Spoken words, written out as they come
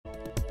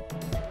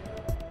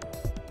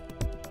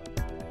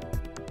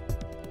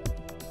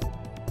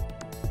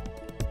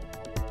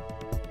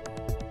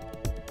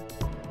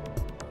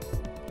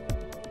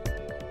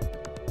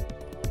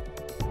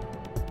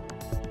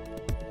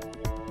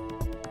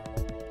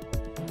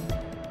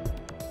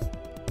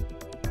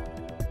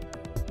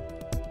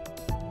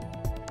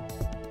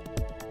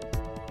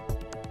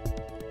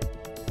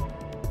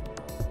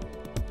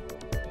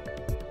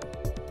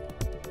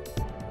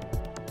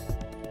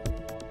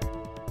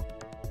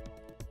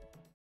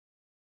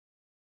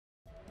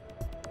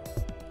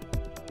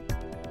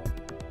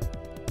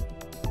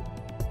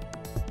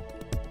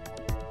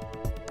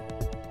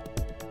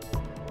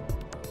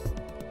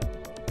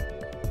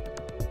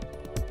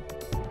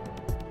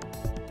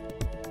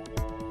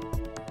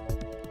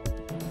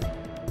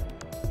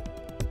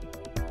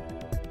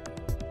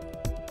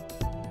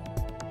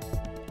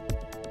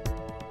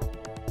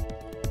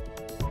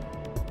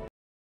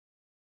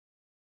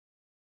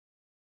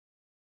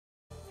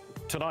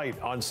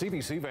Tonight on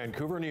CBC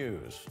Vancouver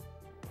News.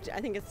 I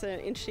think it's an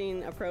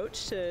interesting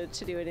approach to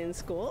do it in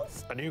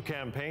schools. A new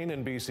campaign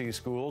in BC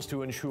schools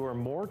to ensure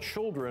more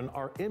children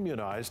are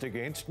immunized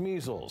against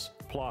measles.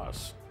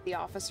 Plus, the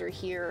officer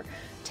here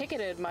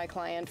ticketed my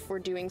client for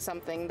doing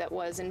something that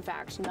was in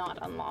fact not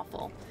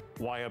unlawful.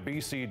 Why a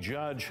BC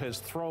judge has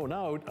thrown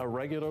out a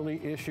regularly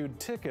issued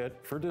ticket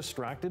for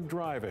distracted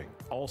driving.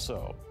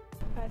 Also,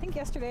 I think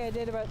yesterday I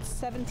did about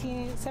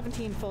 17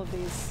 full of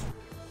these.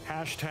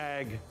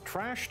 Hashtag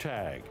trash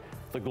tag,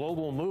 the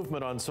global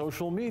movement on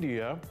social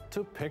media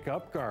to pick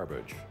up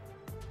garbage.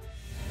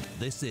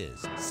 This is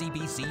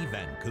CBC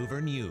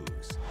Vancouver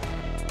News.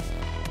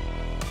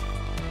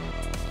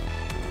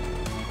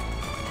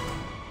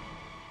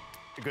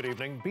 Good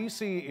evening.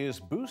 BC is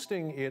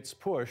boosting its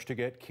push to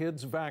get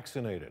kids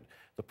vaccinated.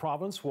 The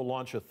province will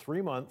launch a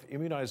 3-month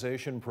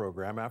immunization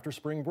program after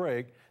spring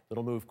break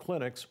that'll move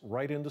clinics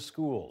right into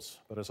schools.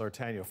 But as our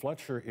Tanya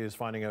Fletcher is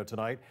finding out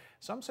tonight,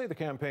 some say the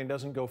campaign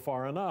doesn't go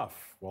far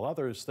enough, while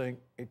others think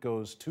it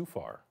goes too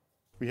far.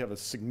 We have a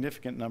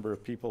significant number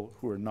of people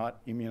who are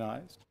not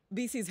immunized.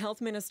 BC's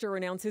health minister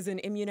announces an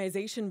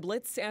immunization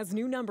blitz as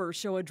new numbers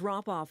show a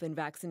drop-off in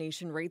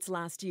vaccination rates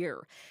last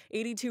year.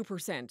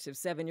 82% of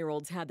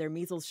 7-year-olds had their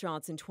measles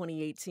shots in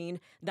 2018.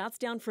 That's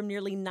down from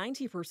nearly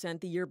 90%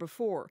 the year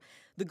before.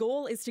 The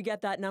goal is to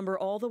get that number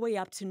all the way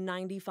up to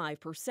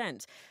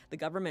 95%. The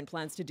government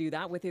plans to do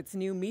that with its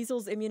new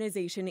measles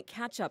immunization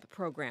catch-up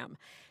program.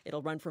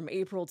 It'll run from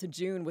April to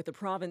June, with the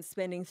province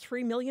spending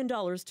 $3 million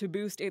to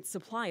boost its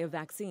supply of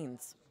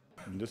vaccines.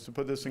 And just to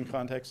put this in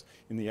context,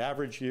 in the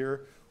average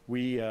year,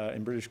 we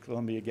in British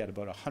Columbia get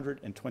about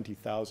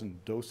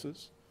 120,000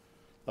 doses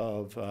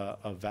of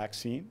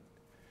vaccine.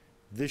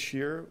 This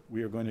year,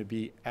 we are going to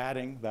be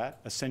adding that,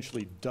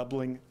 essentially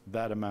doubling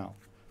that amount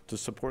to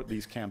support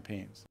these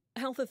campaigns.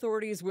 Health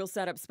authorities will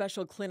set up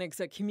special clinics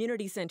at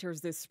community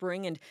centres this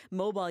spring, and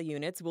mobile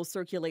units will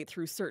circulate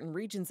through certain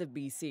regions of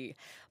BC.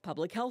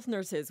 Public health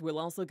nurses will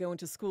also go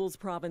into schools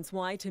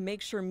province-wide to make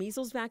sure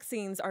measles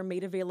vaccines are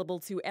made available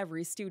to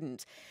every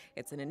student.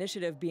 It's an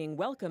initiative being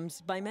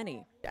welcomed by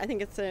many. I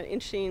think it's an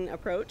interesting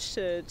approach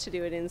to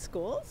do it in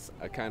schools.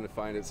 I kind of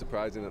find it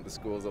surprising that the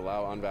schools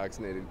allow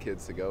unvaccinated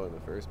kids to go in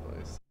the first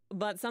place.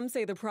 But some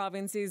say the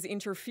province is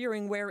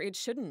interfering where it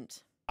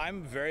shouldn't.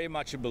 I'm very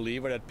much a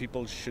believer that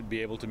people should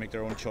be able to make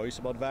their own choice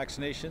about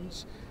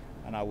vaccinations,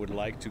 and I would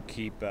like to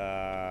keep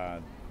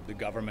the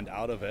government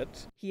out of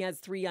it. He has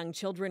 3 young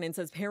children and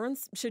says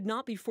parents should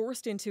not be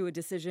forced into a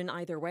decision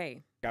either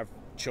way. I've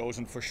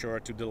chosen for sure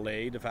to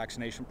delay the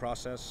vaccination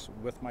process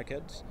with my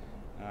kids.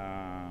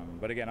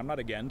 But again, I'm not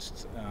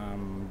against,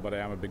 but I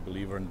am a big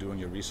believer in doing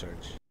your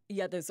research.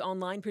 Yet this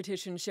online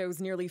petition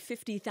shows nearly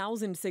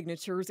 50,000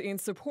 signatures in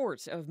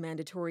support of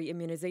mandatory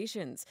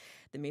immunizations.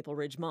 The Maple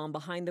Ridge mom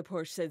behind the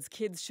push says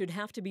kids should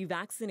have to be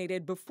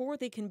vaccinated before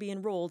they can be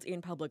enrolled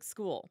in public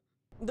school.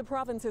 The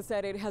province has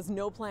said it has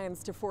no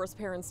plans to force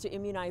parents to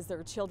immunize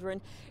their children.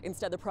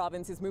 Instead, the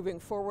province is moving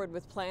forward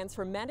with plans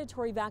for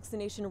mandatory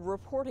vaccination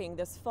reporting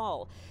this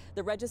fall.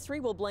 The registry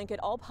will blanket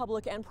all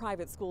public and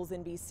private schools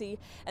in BC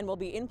and will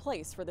be in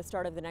place for the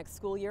start of the next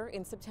school year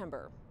in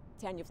September.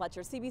 Tanya Fletcher,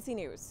 CBC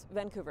News,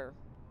 Vancouver.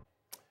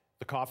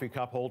 The coffee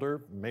cup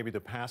holder, maybe the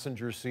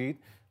passenger seat.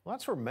 Well,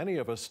 that's where many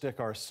of us stick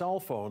our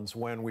cell phones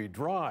when we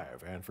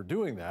drive. And for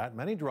doing that,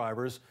 many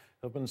drivers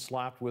have been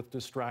slapped with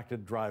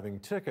distracted driving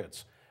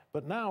tickets.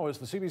 But now, as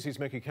the CBC's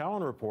Mickey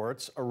Cowan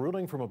reports, a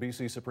ruling from a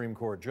BC Supreme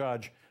Court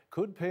judge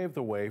could pave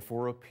the way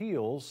for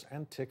appeals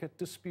and ticket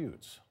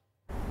disputes.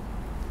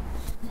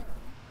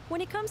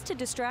 When it comes to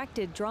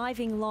distracted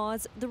driving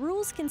laws, the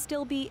rules can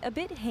still be a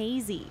bit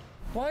hazy.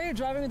 Why are you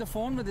driving with the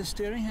phone with the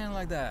steering hand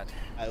like that?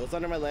 It was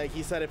under my leg.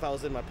 He said if I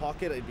was in my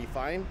pocket, it'd be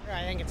fine.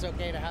 I think it's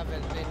okay to have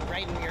it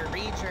right in your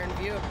reach or in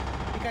view,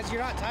 because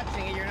you're not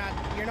touching it,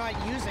 you're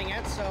not using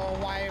it, so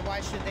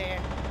why should they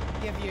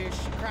give you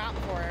crap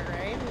for it,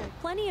 right?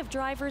 Plenty of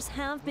drivers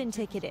have been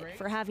ticketed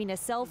for having a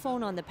cell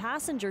phone on the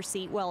passenger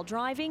seat while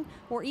driving,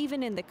 or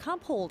even in the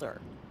cup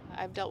holder.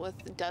 I've dealt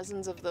with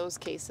dozens of those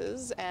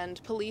cases,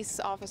 and police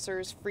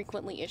officers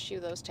frequently issue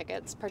those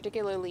tickets,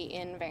 particularly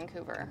in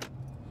Vancouver.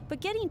 But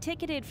getting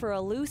ticketed for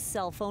a loose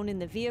cell phone in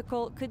the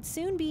vehicle could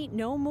soon be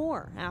no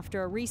more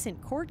after a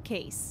recent court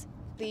case.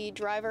 The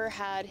driver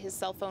had his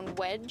cell phone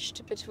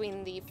wedged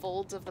between the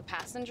folds of the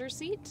passenger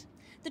seat.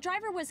 The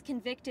driver was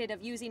convicted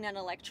of using an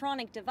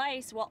electronic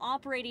device while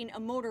operating a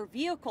motor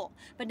vehicle,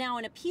 but now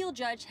an appeal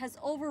judge has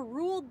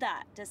overruled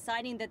that,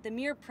 deciding that the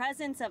mere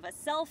presence of a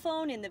cell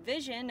phone in the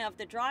vision of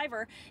the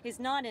driver is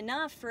not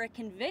enough for a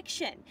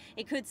conviction.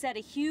 It could set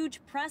a huge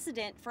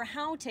precedent for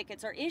how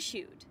tickets are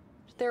issued.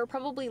 There are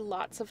probably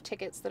lots of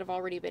tickets that have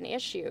already been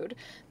issued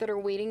that are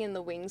waiting in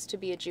the wings to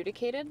be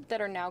adjudicated that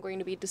are now going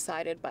to be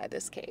decided by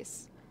this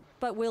case.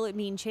 But will it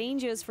mean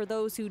changes for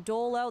those who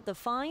dole out the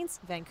fines?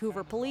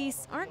 Vancouver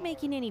police aren't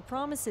making any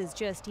promises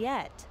just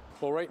yet.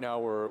 Well, right now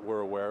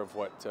we're aware of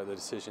what the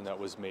decision that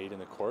was made in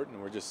the court, and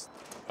we're just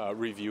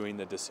reviewing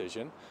the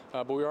decision.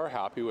 But we are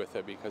happy with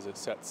it because it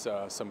sets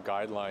some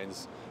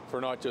guidelines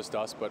for not just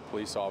us, but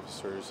police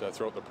officers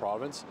throughout the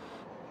province.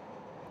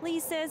 Lee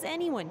says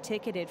anyone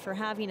ticketed for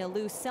having a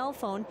loose cell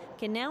phone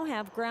can now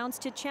have grounds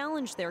to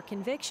challenge their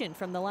conviction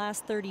from the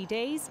last 30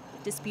 days,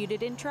 dispute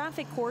it in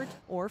traffic court,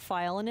 or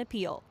file an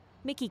appeal.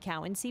 Mickey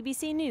Cowan,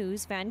 CBC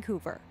News,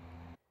 Vancouver.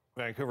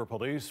 Vancouver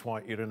police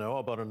want you to know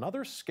about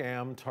another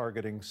scam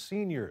targeting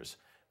seniors.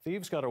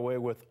 Thieves got away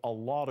with a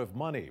lot of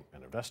money,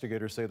 and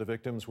investigators say the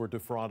victims were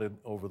defrauded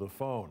over the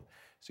phone.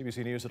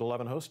 CBC News at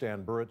 11 host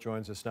Dan Burrett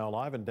joins us now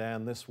live. And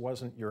Dan, this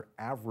wasn't your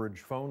average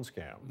phone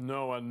scam.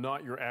 No, and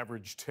not your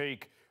average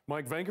take.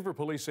 Mike, Vancouver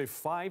police say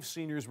 5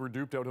 seniors were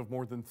duped out of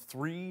more than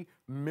 $3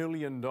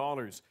 million.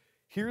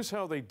 Here's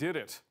how they did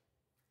it.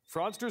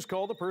 Fraudsters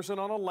called a person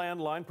on a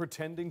landline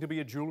pretending to be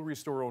a jewelry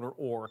store owner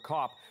or a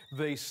cop.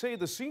 They say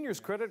the senior's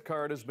credit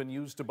card has been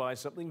used to buy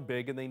something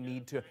big and they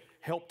need to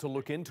help to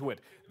look into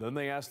it. Then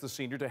they ask the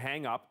senior to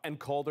hang up and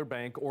call their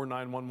bank or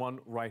 911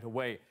 right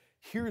away.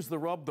 Here's the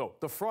rub, though.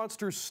 The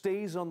fraudster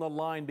stays on the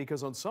line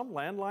because on some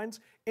landlines,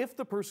 if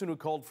the person who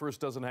called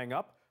first doesn't hang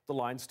up, the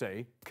lines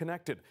stay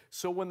connected.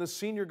 So when the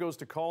senior goes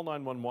to call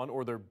 911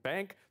 or their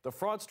bank, the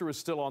fraudster is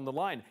still on the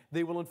line.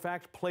 They will in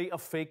fact play a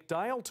fake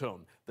dial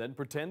tone, then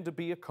pretend to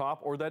be a cop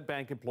or that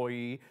bank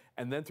employee,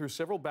 and then through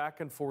several back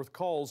and forth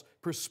calls,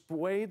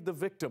 persuade the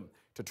victim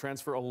to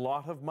transfer a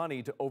lot of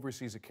money to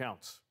overseas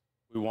accounts.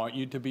 We want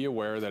you to be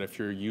aware that if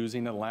you're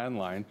using a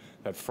landline,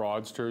 that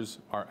fraudsters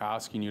are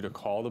asking you to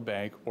call the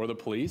bank or the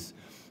police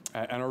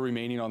and are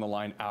remaining on the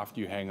line after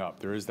you hang up.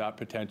 There is that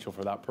potential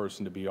for that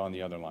person to be on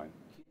the other line.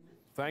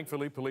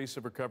 Thankfully, police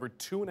have recovered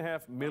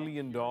 $2.5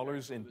 million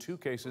in 2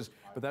 cases,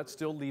 but that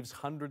still leaves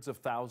hundreds of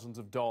thousands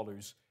of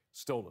dollars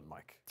stolen,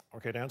 Mike.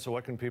 Okay, Dan, so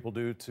what can people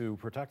do to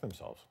protect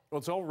themselves? Well,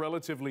 it's all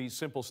relatively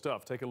simple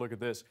stuff. Take a look at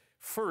this.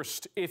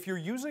 First, if you're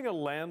using a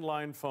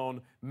landline phone,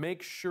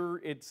 make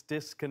sure it's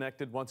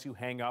disconnected once you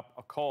hang up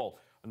a call.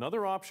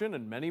 Another option,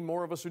 and many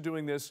more of us are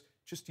doing this,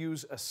 just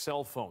use a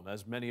cell phone,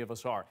 as many of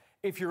us are.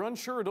 If you're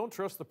unsure, don't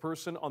trust the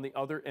person on the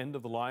other end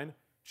of the line.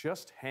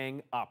 Just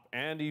hang up.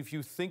 And if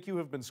you think you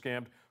have been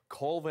scammed,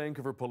 call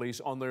Vancouver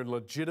Police on their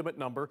legitimate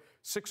number,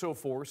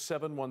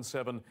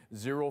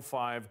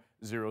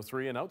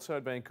 604-717-0503. And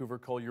outside Vancouver,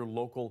 call your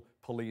local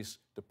police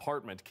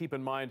department. Keep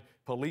in mind,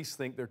 police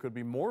think there could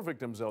be more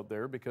victims out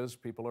there because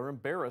people are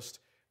embarrassed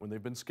when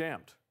they've been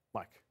scammed.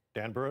 Mike.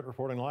 Dan Burrett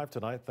reporting live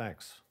tonight.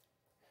 Thanks.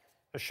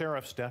 A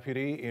sheriff's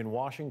deputy in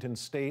Washington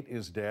State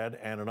is dead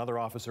and another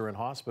officer in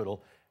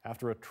hospital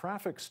after a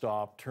traffic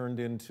stop turned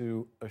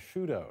into a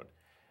shootout.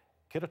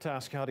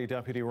 Kittitas County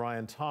Deputy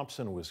Ryan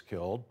Thompson was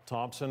killed.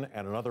 Thompson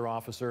and another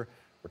officer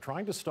were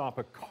trying to stop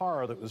a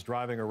car that was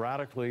driving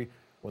erratically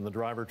when the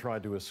driver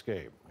tried to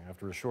escape.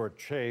 After a short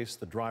chase,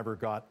 the driver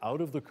got out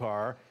of the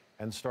car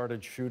and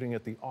started shooting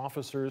at the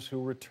officers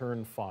who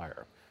returned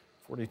fire.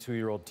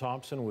 42-year-old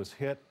Thompson was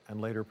hit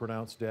and later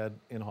pronounced dead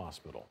in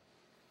hospital.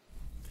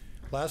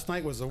 Last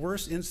night was the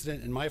worst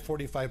incident in my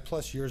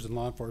 45-plus years in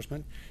law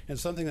enforcement and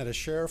something that a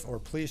sheriff or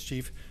police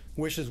chief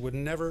wishes would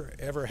never,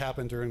 ever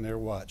happen during their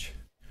watch.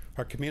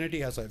 Our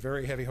community has a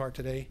very heavy heart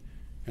today,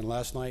 and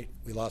last night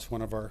we lost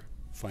one of our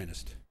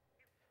finest.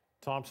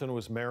 Thompson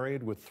was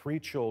married with 3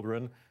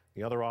 children.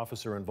 The other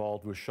officer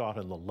involved was shot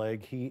in the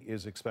leg. He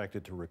is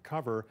expected to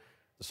recover.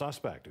 The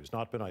suspect, who's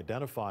not been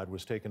identified,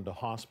 was taken to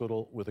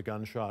hospital with a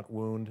gunshot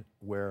wound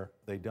where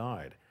they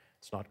died.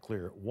 It's not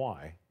clear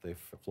why they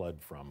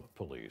fled from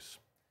police.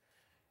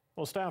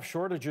 Well, staff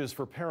shortages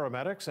for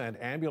paramedics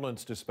and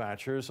ambulance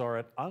dispatchers are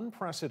at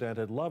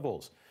unprecedented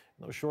levels.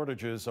 Those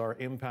shortages are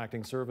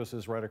impacting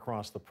services right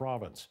across the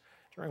province.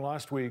 During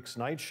last week's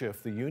night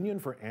shift, the Union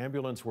for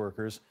Ambulance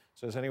Workers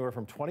says anywhere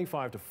from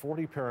 25 to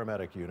 40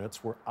 paramedic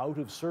units were out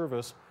of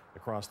service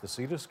across the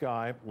Sea to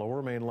Sky,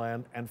 Lower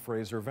Mainland, and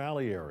Fraser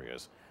Valley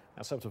areas.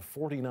 That's up to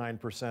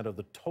 49% of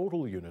the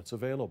total units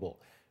available.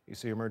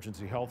 BC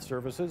Emergency Health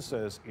Services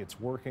says it's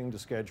working to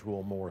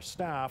schedule more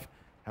staff.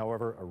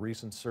 However, a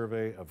recent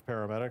survey of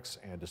paramedics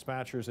and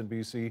dispatchers in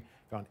BC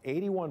found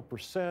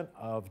 81%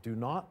 of do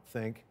not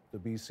think the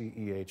BC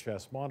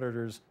EHS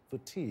monitors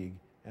fatigue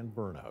and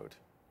burnout.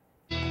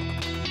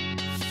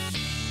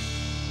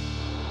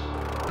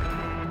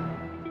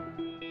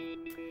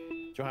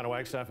 Johanna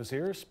Wagstaffe is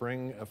here.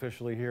 Spring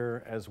officially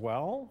here as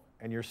well,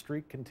 and your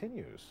streak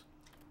continues.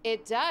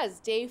 It does.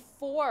 Day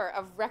 4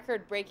 of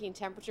record-breaking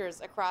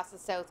temperatures across the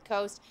South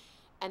Coast.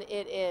 And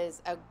it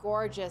is a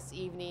gorgeous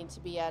evening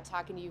to be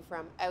talking to you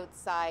from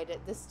outside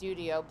the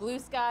studio. Blue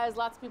skies,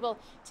 lots of people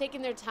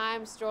taking their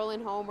time,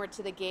 strolling homeward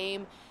to the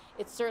game.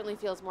 It certainly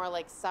feels more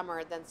like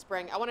summer than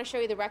spring. I want to show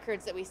you the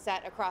records that we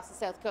set across the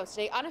South Coast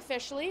today.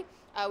 Unofficially,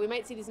 we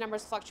might see these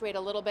numbers fluctuate a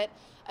little bit.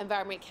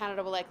 Environment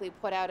Canada will likely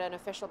put out an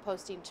official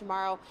posting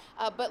tomorrow.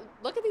 But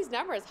look at these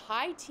numbers,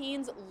 high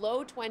teens,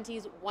 low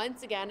 20s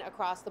once again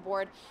across the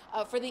board.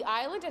 For the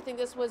island, I think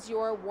this was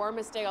your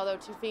warmest day, although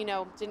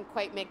Tofino didn't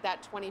quite make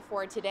that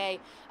 24 today.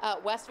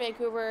 West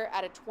Vancouver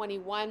at a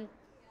 21.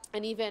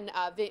 And even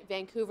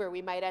Vancouver,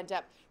 we might end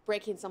up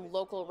breaking some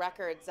local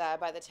records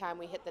by the time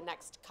we hit the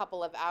next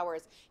couple of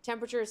hours.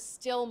 Temperatures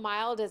still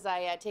mild as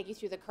I take you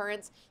through the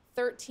currents.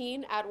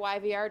 13 at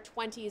YVR,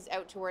 20s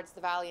out towards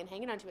the valley, and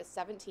hanging on to a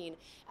 17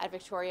 at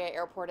Victoria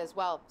Airport as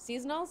well.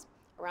 Seasonals,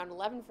 around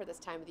 11 for this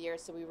time of the year,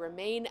 so we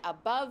remain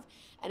above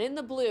and in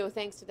the blue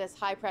thanks to this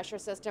high pressure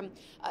system.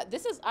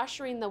 This is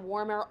ushering the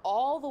warm air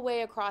all the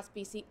way across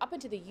BC up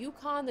into the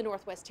Yukon, the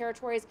Northwest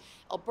Territories,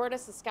 Alberta,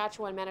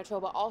 Saskatchewan,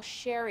 Manitoba, all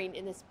sharing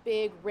in this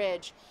big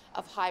ridge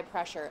of high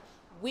pressure.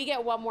 We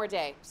get one more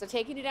day, so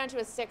taking you down to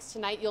a 6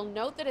 tonight. You'll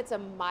note that it's a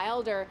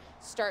milder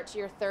start to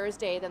your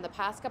Thursday than the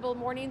past couple of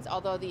mornings,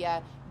 although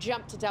the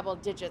jump to double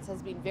digits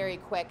has been very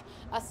quick.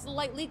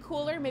 Slightly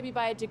cooler, maybe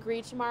by a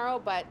degree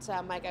tomorrow, but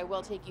Mike, I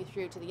will take you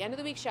through to the end of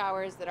the week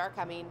showers that are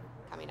coming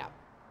up.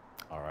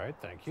 All right,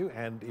 thank you.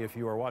 And if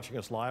you are watching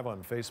us live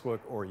on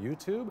Facebook or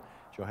YouTube,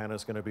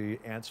 Johanna's going to be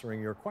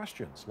answering your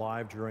questions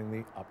live during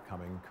the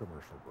upcoming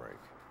commercial break.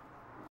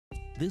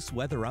 This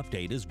weather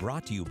update is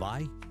brought to you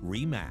by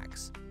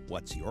RE/MAX.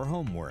 What's your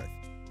home worth?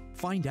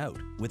 Find out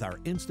with our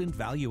instant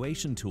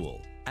valuation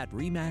tool at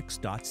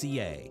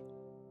remax.ca.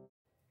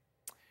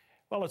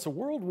 Well, it's a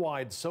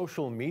worldwide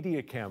social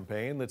media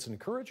campaign that's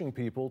encouraging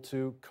people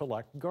to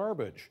collect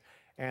garbage.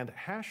 And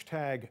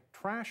hashtag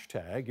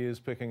 #TrashTag is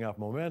picking up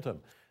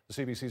momentum. The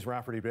CBC's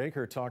Rafferty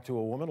Baker talked to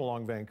a woman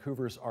along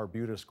Vancouver's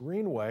Arbutus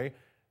Greenway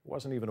who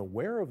wasn't even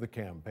aware of the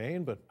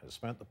campaign, but has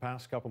spent the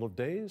past couple of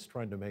days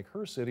trying to make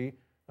her city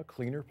a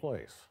cleaner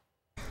place.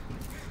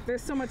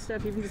 There's so much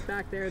stuff even just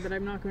back there that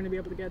I'm not going to be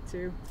able to get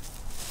to.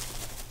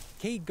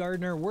 Kate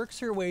Gardner works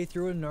her way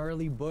through a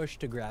gnarly bush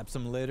to grab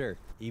some litter.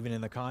 Even in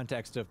the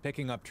context of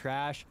picking up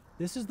trash,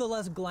 this is the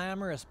less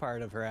glamorous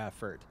part of her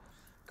effort.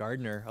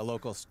 Gardner, a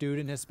local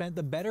student, has spent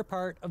the better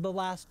part of the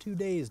last 2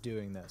 days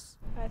doing this.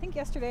 I think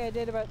yesterday I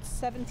did about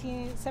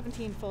 17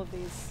 full of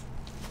these.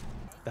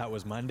 That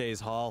was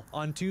Monday's haul.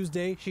 On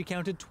Tuesday, she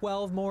counted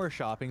 12 more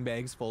shopping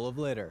bags full of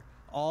litter,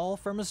 all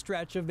from a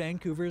stretch of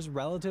Vancouver's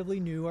relatively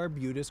new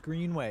Arbutus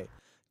Greenway.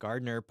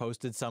 Gardner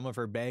posted some of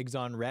her bags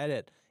on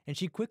Reddit, and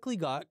she quickly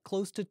got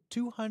close to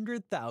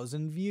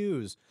 200,000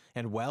 views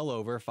and well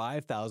over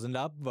 5,000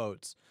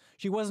 upvotes.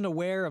 She wasn't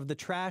aware of the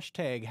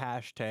 #TrashTag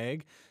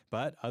hashtag,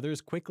 but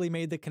others quickly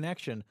made the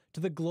connection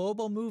to the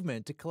global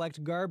movement to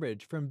collect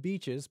garbage from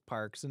beaches,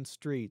 parks, and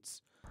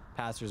streets.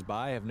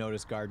 Passers-by have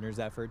noticed Gardner's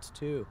efforts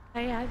too.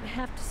 I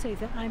have to say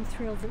that I'm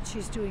thrilled that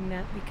she's doing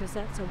that because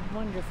that's a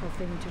wonderful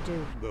thing to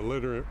do. The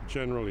litter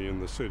generally in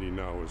the city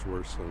now is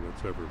worse than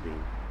it's ever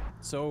been.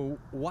 So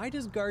why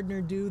does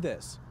Gardner do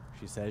this?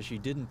 She says she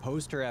didn't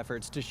post her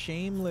efforts to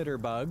shame litter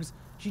bugs.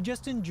 She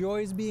just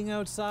enjoys being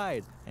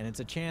outside, and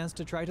it's a chance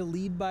to try to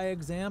lead by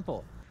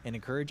example and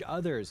encourage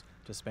others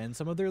to spend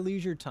some of their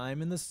leisure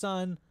time in the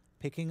sun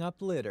picking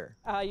up litter.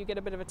 You get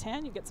a bit of a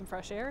tan, you get some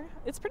fresh air.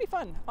 It's pretty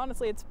fun.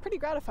 Honestly, it's pretty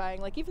gratifying.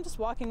 Like even just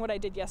walking what I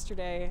did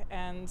yesterday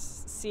and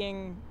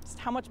seeing just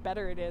how much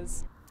better it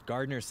is.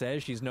 Gardner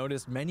says she's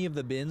noticed many of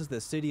the bins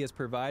the city has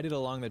provided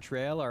along the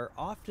trail are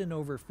often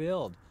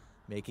overfilled,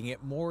 making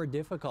it more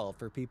difficult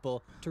for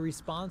people to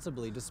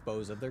responsibly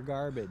dispose of their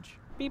garbage.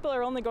 People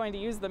are only going to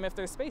use them if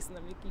there's space in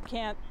them. You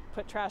can't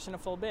put trash in a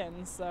full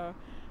bin, so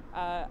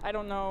I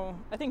don't know.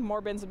 I think more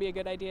bins would be a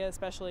good idea,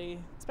 especially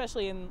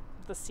in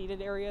the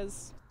seated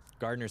areas.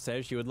 Gardner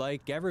says she would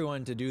like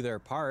everyone to do their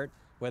part,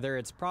 whether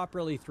it's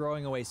properly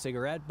throwing away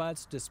cigarette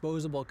butts,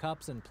 disposable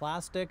cups, and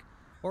plastic,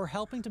 or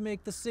helping to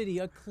make the city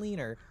a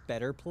cleaner,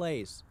 better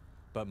place.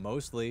 But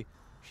mostly,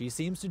 she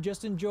seems to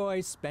just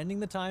enjoy spending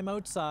the time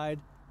outside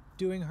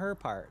doing her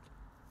part.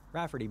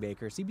 Rafferty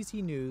Baker,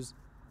 CBC News,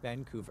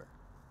 Vancouver.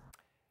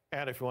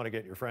 And if you want to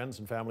get your friends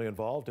and family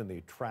involved in the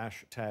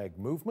 #TrashTag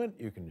movement,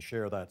 you can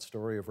share that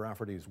story of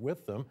Rafferty's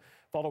with them.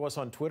 Follow us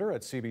on Twitter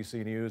at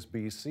CBC News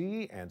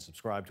BC and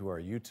subscribe to our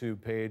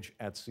YouTube page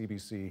at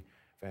CBC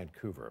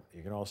Vancouver.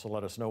 You can also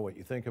let us know what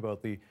you think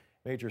about the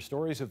major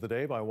stories of the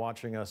day by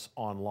watching us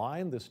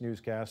online. This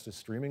newscast is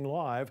streaming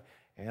live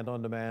and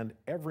on demand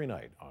every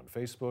night on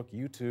Facebook,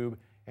 YouTube,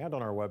 and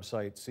on our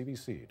website,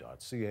 cbc.ca/BC.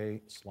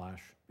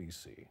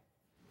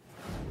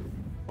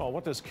 Well,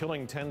 what does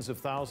killing tens of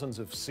thousands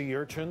of sea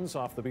urchins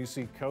off the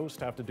BC coast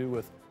have to do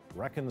with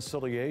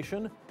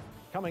reconciliation?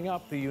 Coming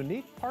up, the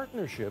unique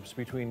partnerships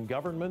between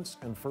governments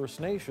and First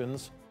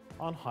Nations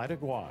on Haida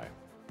Gwaii.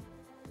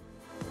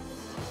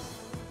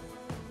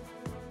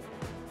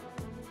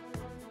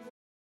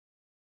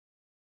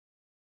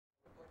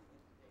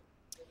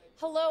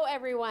 Hello,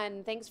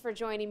 everyone. Thanks for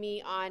joining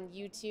me on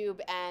YouTube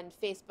and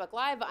Facebook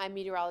Live. I'm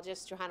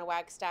meteorologist Johanna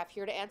Wagstaffe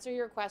here to answer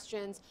your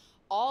questions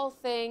all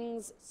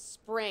things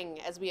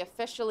spring as we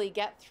officially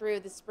get through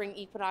the spring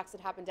equinox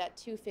that happened at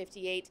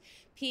 2:58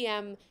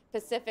 p.m.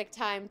 Pacific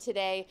time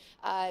today.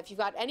 If you've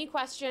got any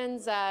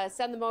questions,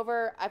 send them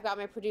over. I've got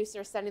my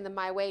producer sending them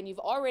my way, and you've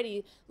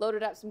already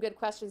loaded up some good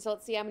questions, so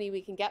let's see how many we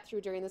can get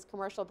through during this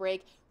commercial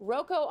break.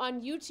 Rocco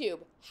on YouTube,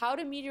 how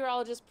do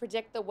meteorologists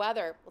predict the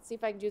weather? Let's see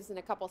if I can do this in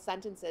a couple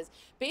sentences.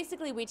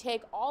 Basically, we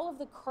take all of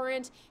the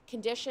current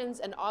conditions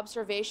and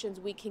observations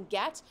we can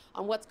get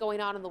on what's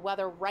going on in the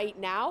weather right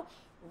now.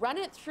 run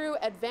it through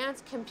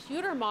advanced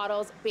computer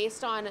models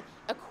based on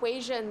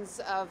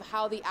equations of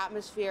how the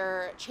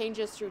atmosphere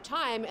changes through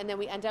time, and then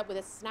we end up with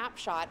a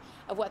snapshot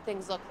of what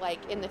things look like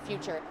in the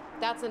future.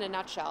 That's in a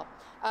nutshell.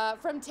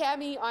 From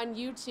Tammy on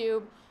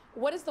YouTube,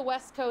 what is the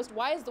West Coast?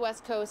 Why is the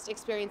West Coast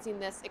experiencing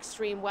this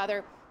extreme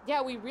weather?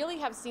 Yeah, we really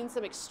have seen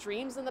some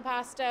extremes in the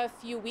past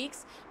few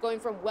weeks, going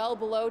from well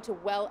below to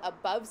well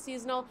above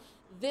seasonal.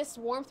 This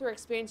warmth we're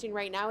experiencing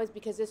right now is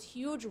because this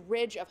huge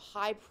ridge of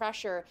high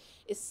pressure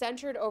is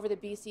centered over the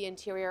BC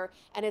interior,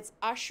 and it's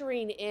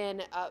ushering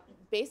in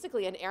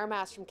basically an air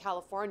mass from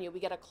California. We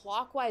get a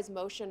clockwise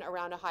motion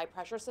around a high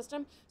pressure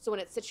system, so when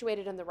it's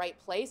situated in the right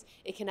place,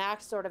 it can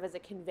act sort of as a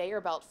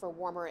conveyor belt for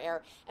warmer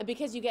air. And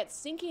because you get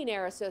sinking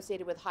air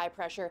associated with high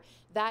pressure,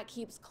 that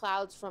keeps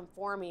clouds from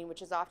forming,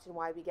 which is often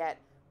why we get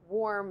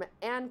warm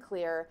and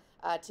clear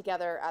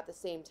together at the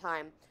same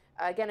time.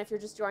 Again, if you're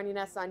just joining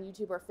us on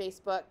YouTube or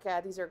Facebook,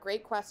 these are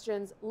great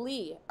questions.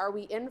 Lee, are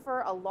we in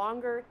for a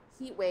longer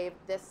heat wave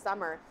this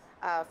summer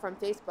from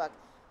Facebook?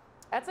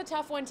 That's a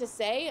tough one to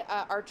say.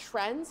 Our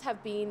trends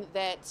have been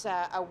that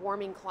a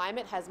warming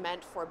climate has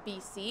meant for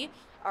BC.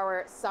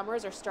 Our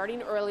summers are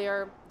starting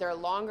earlier, they're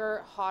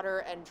longer, hotter,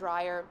 and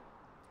drier.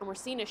 And we're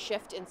seeing a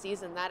shift in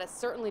season. That has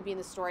certainly been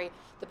the story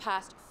the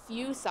past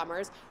few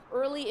summers.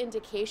 Early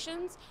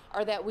indications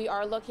are that we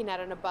are looking at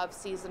an above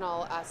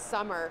seasonal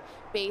summer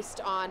based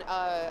on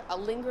a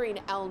lingering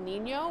El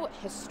Nino,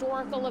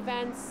 historical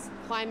events,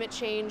 climate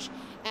change,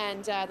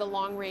 and the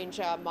long range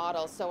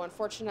model. So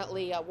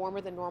unfortunately,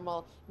 warmer than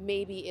normal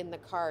may be in the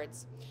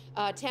cards.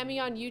 Tammy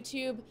on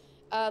YouTube,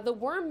 the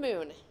worm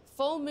moon.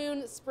 Full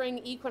moon, spring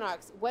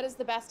equinox. What is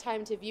the best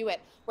time to view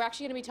it? We're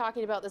actually going to be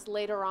talking about this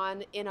later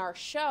on in our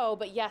show,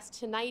 but yes,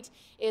 tonight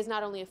is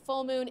not only a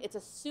full moon, it's a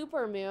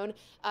super moon,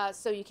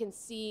 so you can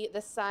see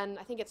the sun.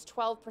 I think it's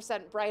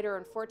 12% brighter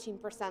and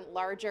 14%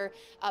 larger.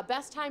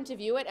 Best time to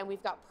view it, and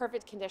we've got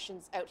perfect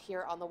conditions out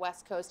here on the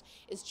West Coast,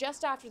 is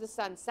just after the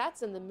sun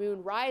sets and the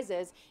moon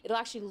rises. It'll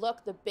actually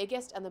look the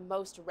biggest and the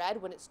most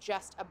red when it's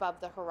just above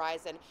the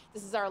horizon.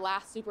 This is our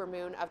last super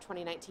moon of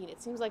 2019.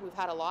 It seems like we've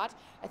had a lot.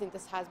 I think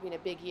this has been a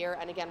big year.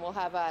 And again, we'll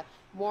have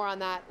more on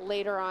that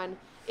later on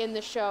in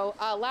the show.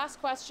 Last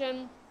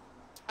question.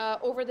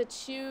 Over the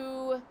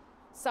 2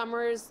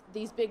 summers,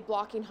 these big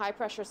blocking high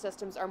pressure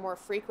systems are more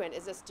frequent.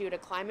 Is this due to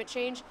climate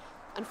change?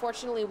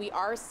 Unfortunately, we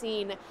are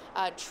seeing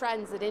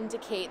trends that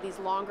indicate these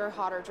longer,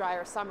 hotter,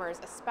 drier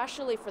summers,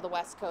 especially for the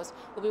West Coast.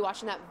 We'll be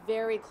watching that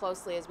very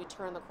closely as we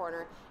turn the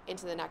corner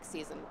into the next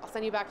season. I'll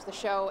send you back to the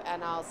show,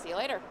 and I'll see you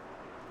later.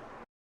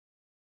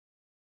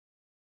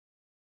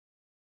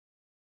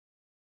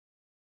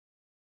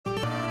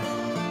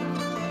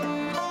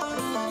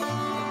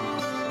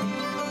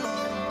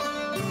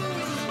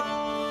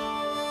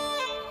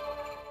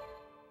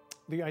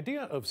 The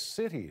idea of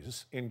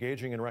cities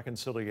engaging in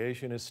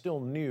reconciliation is still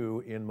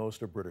new in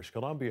most of British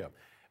Columbia.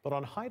 But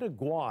on Haida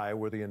Gwaii,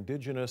 where the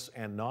Indigenous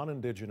and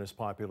non-Indigenous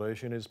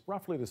population is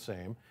roughly the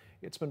same,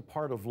 it's been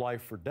part of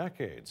life for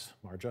decades.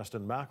 Our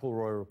Justin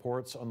McElroy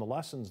reports on the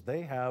lessons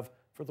they have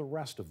for the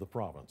rest of the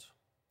province.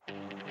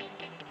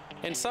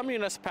 In some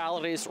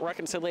municipalities,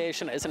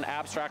 reconciliation is an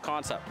abstract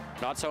concept,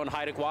 not so in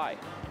Haida Gwaii.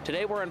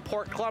 Today we're in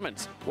Port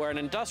Clements, where an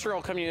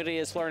industrial community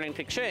is learning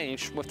to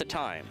change with the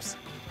times.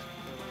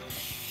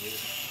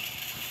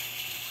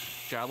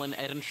 Jalen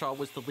Edenshaw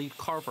was the lead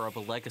carver of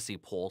a legacy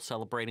pole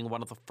celebrating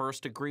one of the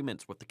first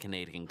agreements with the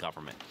Canadian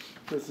government.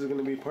 This is going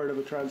to be part of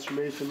a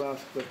transformation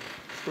mask. The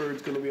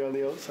bird's going to be on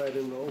the outside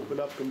and open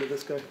up into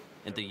this guy.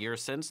 In the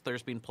years since,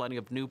 there's been plenty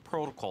of new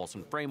protocols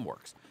and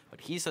frameworks, but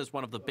he says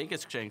one of the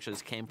biggest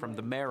changes came from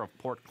the mayor of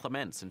Port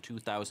Clements in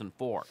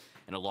 2004,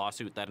 in a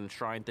lawsuit that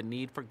enshrined the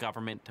need for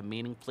government to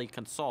meaningfully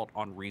consult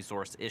on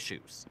resource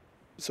issues.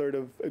 Sort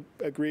of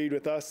agreed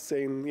with us,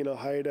 saying, you know,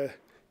 Haida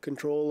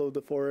control of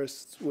the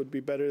forests would be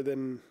better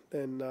than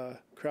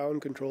Crown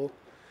control,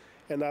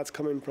 and that's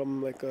coming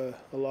from like a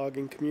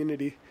logging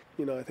community.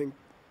 You know, I think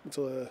it's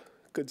a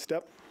good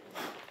step.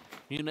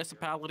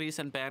 Municipalities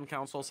and band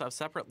councils have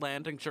separate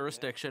land and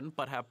jurisdiction,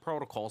 but have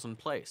protocols in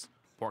place.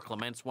 Port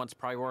Clements once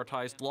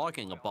prioritized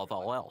logging above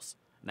all else.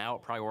 Now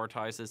it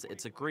prioritizes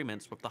its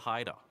agreements with the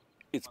Haida.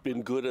 It's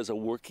been good as a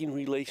working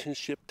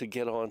relationship to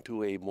get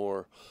onto a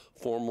more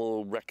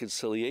formal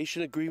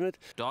reconciliation agreement.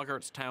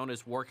 Doggertstown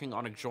is working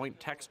on a joint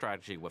tech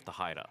strategy with the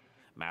Haida.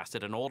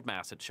 Masset and Old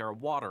Masset share a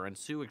water and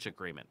sewage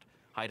agreement.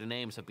 Haida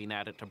names have been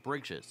added to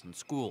bridges and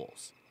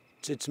schools.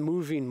 It's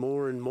moving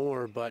more and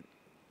more, but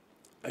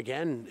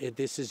again,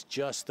 this is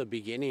just the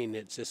beginning.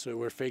 It's just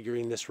we're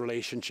figuring this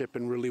relationship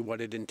and really what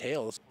it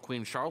entails.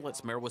 Queen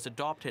Charlotte's mare was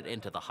adopted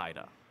into the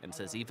Haida and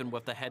says even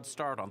with the head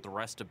start on the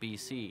rest of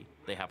BC,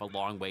 they have a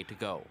long way to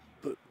go.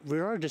 But we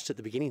are just at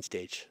the beginning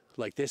stage.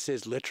 Like, this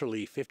is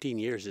literally 15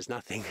 years is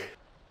nothing.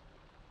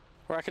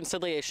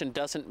 Reconciliation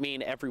doesn't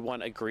mean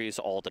everyone agrees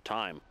all the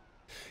time.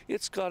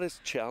 It's got its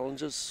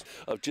challenges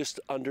of just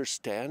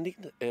understanding,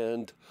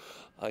 and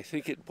I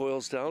think it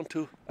boils down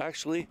to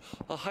actually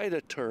a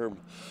Haida term,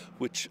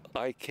 which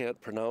I can't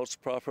pronounce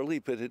properly,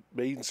 but it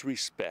means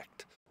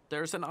respect.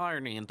 There's an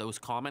irony in those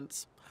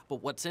comments.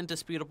 But what's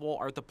indisputable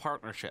are the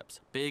partnerships,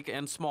 big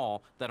and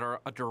small, that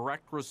are a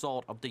direct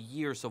result of the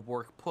years of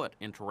work put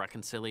into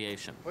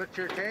reconciliation. What's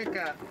your take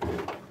at?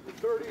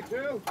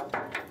 32.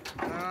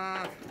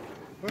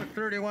 Put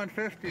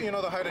 31.50. You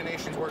know, the Haida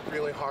Nations worked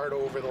really hard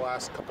over the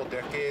last couple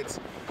decades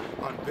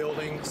on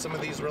building some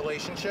of these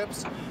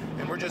relationships,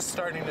 and we're just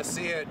starting to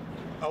see it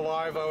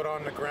alive out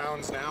on the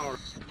grounds now.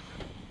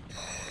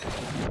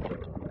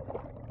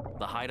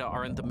 The Haida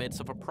are in the midst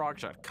of a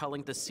project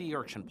culling the sea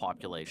urchin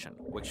population,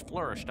 which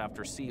flourished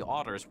after sea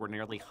otters were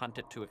nearly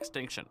hunted to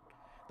extinction.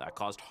 That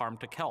caused harm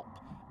to kelp,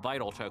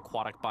 vital to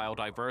aquatic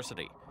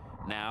biodiversity.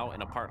 Now,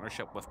 in a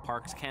partnership with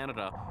Parks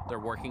Canada, they're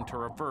working to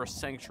reverse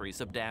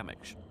centuries of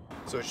damage.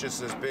 So it's just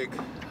this big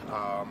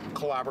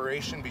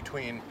collaboration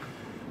between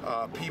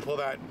people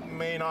that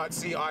may not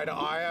see eye to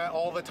eye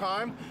all the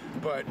time,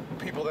 but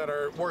people that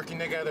are working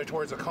together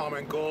towards a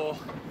common goal.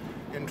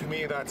 And to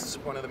me, that's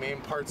one of the main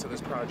parts of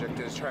this project,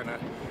 is trying to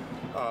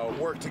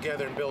work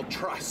together and build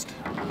trust.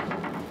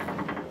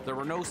 There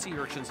were no sea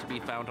urchins to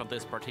be found on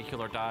this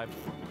particular dive,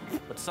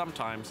 but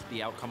sometimes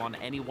the outcome on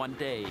any one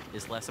day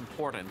is less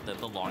important than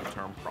the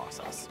long-term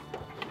process.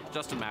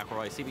 Justin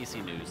McElroy,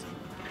 CBC News,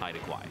 Haida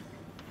Gwaii.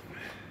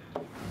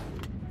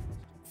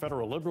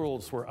 Federal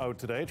Liberals were out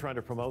today trying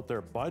to promote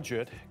their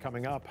budget.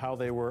 Coming up, how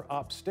they were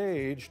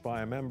upstaged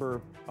by a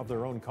member of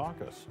their own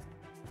caucus.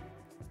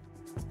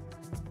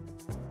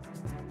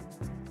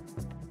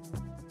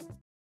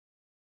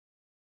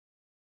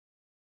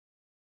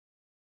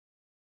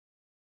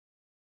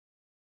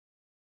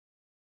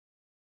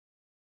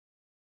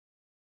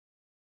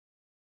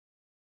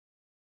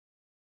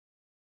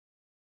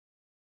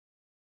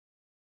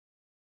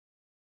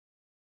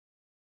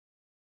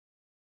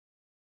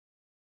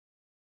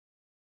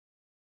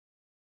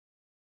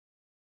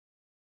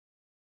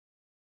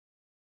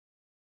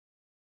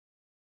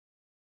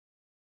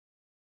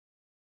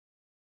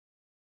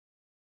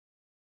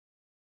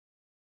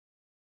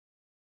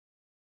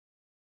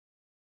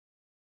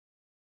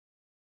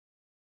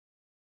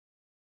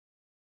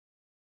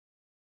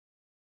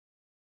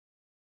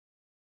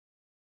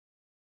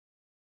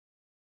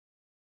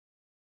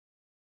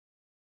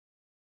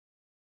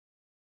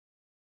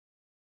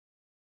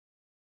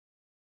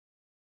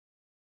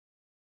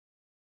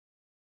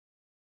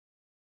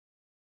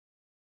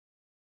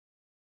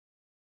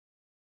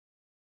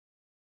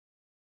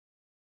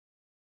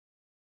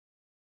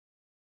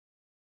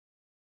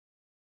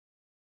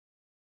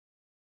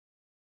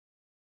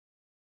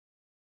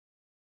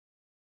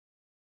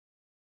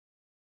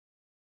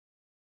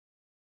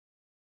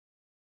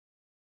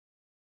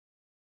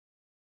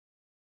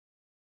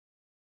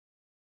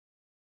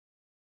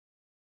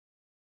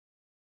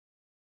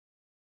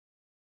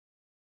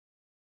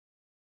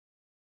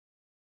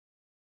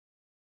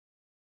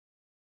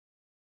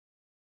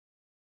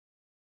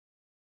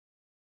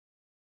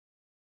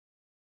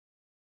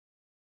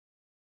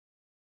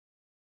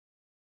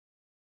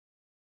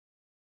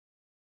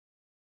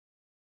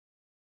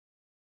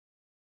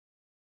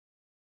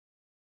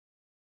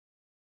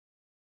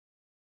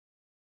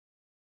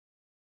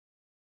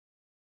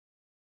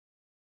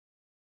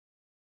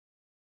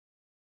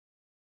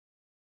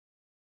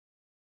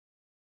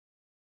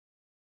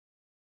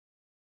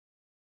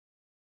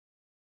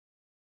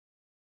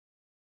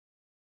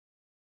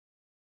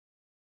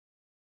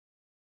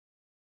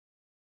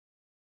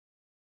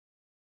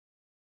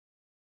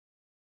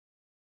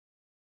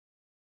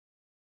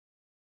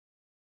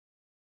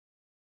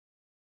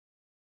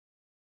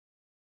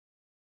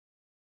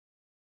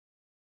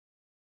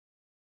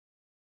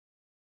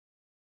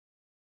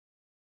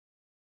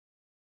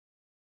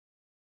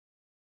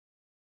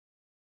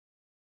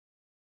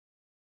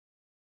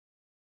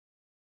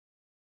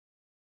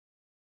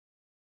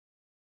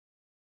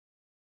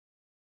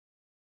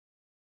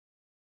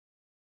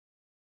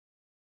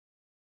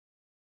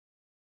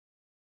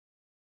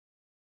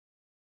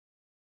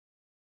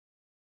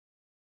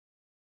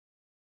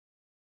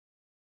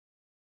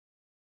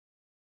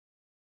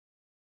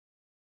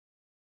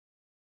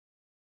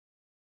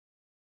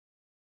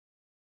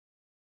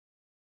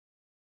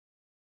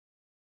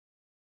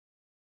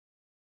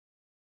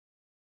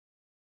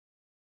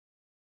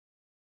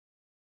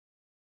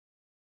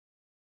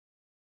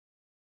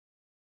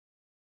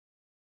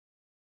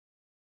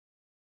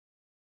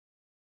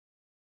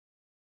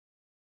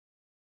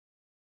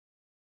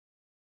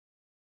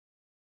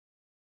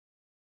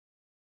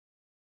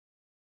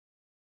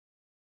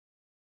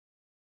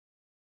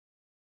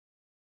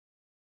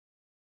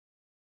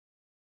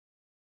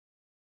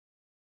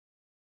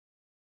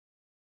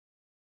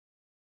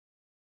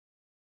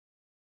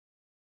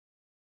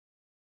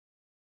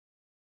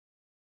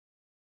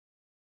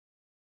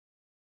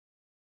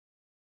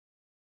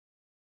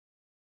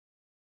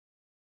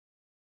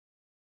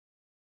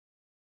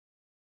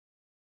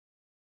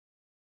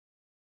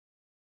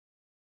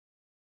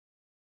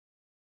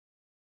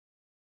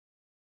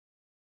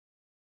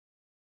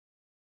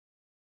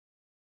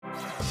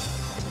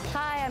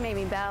 Hi, I'm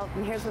Amy Bell,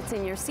 and here's what's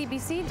in your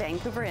CBC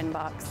Vancouver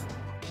inbox.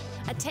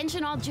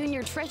 Attention all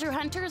junior treasure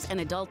hunters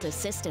and adult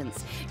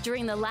assistants.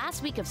 During the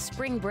last week of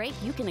spring break,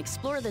 you can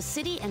explore the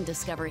city and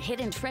discover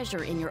hidden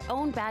treasure in your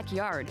own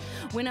backyard.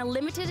 Win a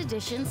limited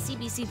edition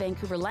CBC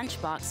Vancouver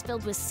lunchbox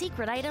filled with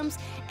secret items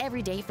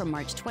every day from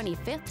March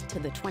 25th to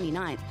the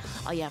 29th.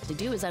 All you have to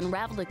do is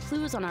unravel the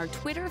clues on our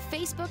Twitter,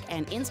 Facebook,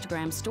 and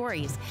Instagram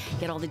stories.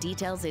 Get all the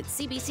details at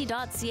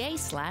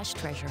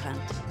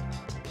cbc.ca/treasurehunt.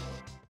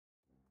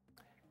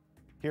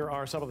 Here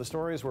are some of the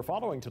stories we're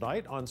following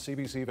tonight on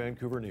CBC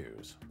Vancouver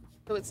News.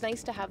 So it's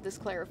nice to have this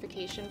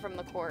clarification from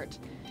the court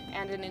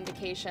and an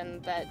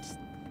indication that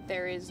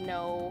there is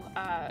no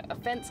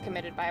offense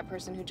committed by a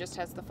person who just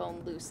has the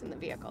phone loose in the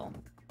vehicle.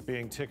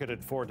 Being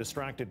ticketed for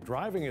distracted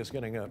driving is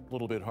getting a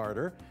little bit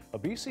harder. A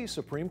BC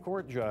Supreme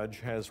Court judge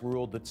has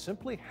ruled that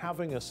simply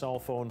having a cell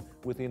phone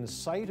within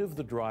sight of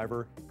the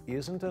driver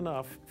isn't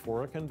enough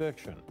for a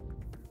conviction.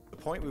 The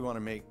point we want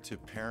to make to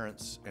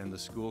parents and the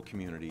school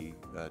community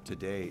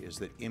today is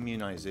that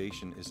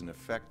immunization is an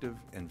effective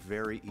and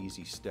very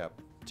easy step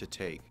to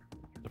take.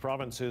 The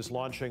province is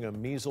launching a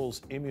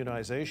measles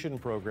immunization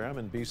program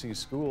in BC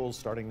schools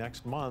starting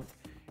next month.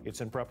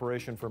 It's in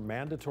preparation for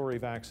mandatory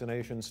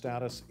vaccination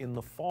status in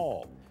the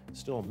fall.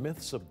 Still,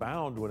 myths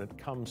abound when it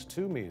comes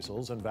to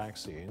measles and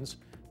vaccines.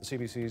 The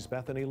CBC's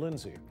Bethany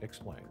Lindsay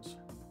explains.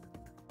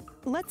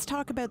 Let's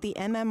talk about the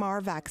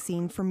MMR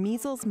vaccine for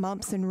measles,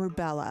 mumps, and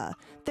rubella.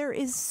 There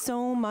is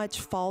so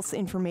much false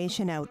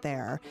information out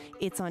there.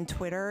 It's on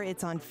Twitter,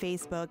 it's on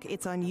Facebook,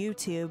 it's on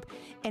YouTube,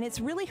 and it's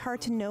really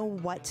hard to know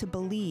what to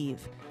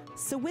believe.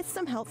 So with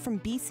some help from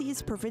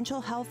BC's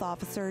Provincial Health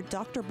Officer,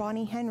 Dr.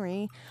 Bonnie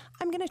Henry,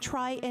 I'm going to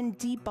try and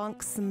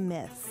debunk some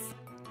myths.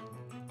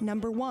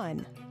 Number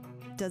 1.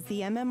 Does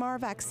the MMR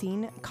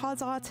vaccine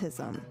cause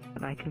autism?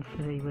 I can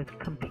say with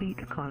complete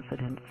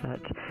confidence that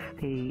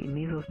the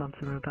measles, mumps,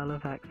 and rubella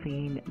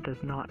vaccine does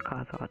not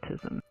cause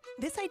autism.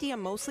 This idea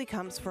mostly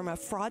comes from a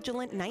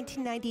fraudulent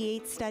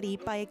 1998 study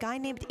by a guy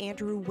named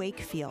Andrew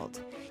Wakefield.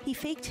 He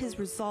faked his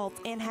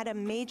results and had a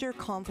major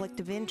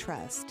conflict of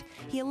interest.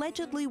 He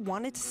allegedly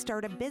wanted to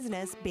start a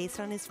business based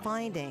on his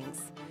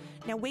findings.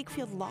 Now,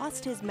 Wakefield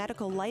lost his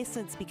medical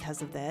license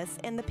because of this,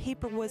 and the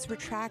paper was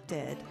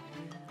retracted.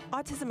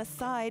 Autism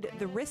aside,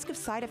 the risk of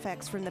side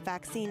effects from the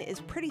vaccine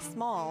is pretty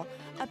small,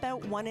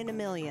 about 1 in a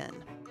million.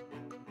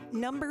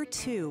 Number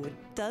 2,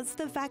 does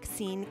the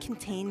vaccine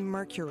contain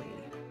mercury?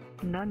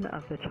 None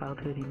of the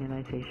childhood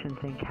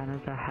immunizations in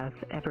Canada have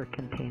ever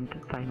contained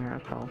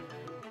thimerosal.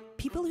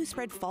 People who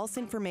spread false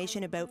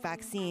information about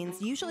vaccines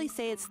usually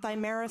say it's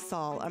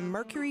thimerosal, a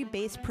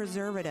mercury-based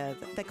preservative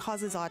that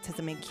causes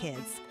autism in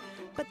kids.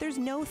 But there's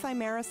no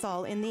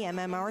thimerosal in the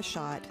MMR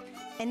shot,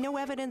 and no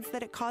evidence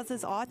that it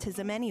causes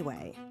autism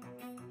anyway.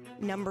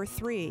 Number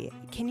 3,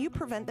 can you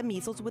prevent the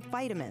measles with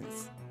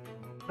vitamins?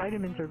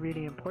 Vitamins are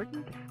really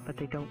important, but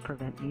they don't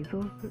prevent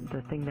measles.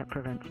 The thing that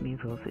prevents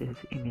measles is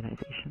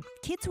immunization.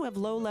 Kids who have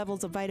low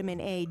levels of vitamin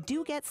A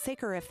do get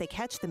sicker if they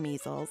catch the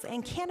measles,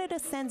 and Canada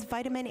sends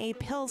vitamin A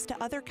pills to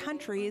other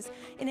countries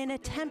in an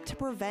attempt to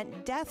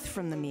prevent death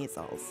from the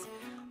measles.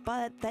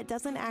 But that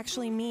doesn't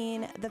actually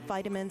mean that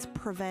vitamins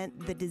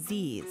prevent the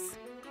disease.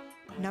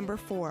 Number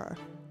 4,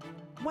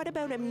 what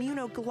about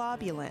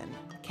immunoglobulin?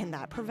 Can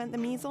that prevent the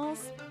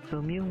measles? So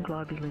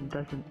immunoglobulin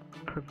doesn't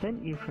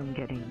prevent you from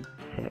getting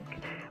sick,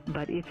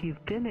 but if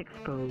you've been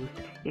exposed,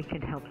 it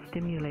can help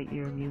stimulate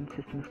your immune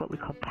system. It's what we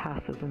call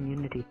passive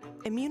immunity.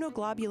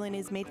 Immunoglobulin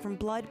is made from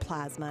blood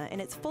plasma, and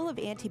it's full of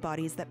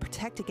antibodies that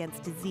protect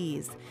against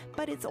disease,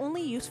 but it's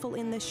only useful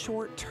in the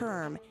short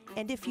term,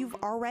 and if you've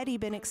already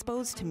been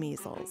exposed to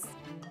measles.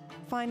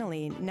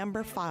 Finally,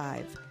 number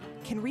 5,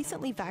 can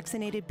recently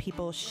vaccinated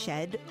people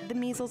shed the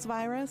measles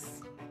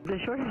virus? The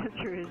short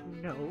answer is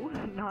no,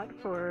 not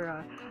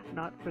for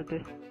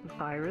this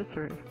virus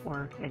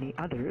or any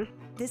others.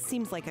 This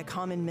seems like a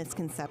common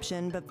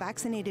misconception, but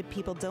vaccinated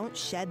people don't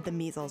shed the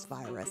measles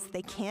virus.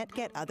 They can't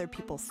get other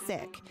people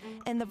sick.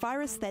 And the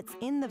virus that's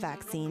in the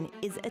vaccine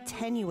is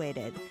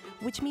attenuated,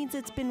 which means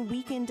it's been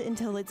weakened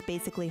until it's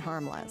basically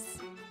harmless.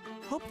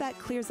 Hope that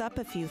clears up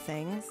a few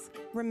things.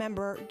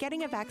 Remember,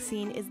 getting a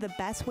vaccine is the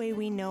best way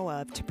we know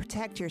of to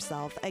protect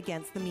yourself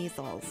against the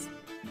measles.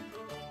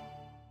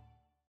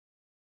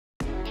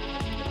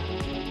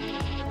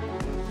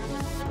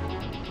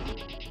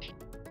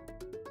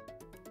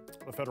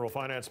 The federal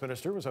finance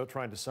minister was out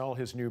trying to sell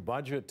his new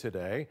budget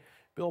today.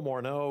 Bill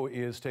Morneau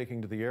is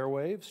taking to the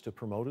airwaves to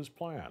promote his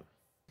plan.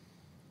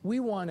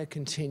 We want to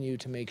continue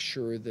to make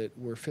sure that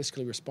we're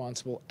fiscally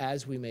responsible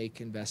as we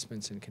make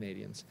investments in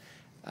Canadians.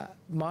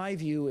 My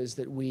view is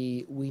that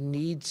we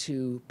need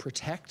to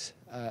protect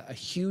a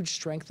huge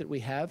strength that we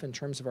have in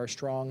terms of our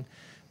strong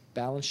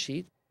balance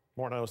sheet.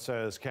 Morneau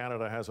says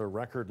Canada has a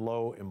record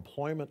low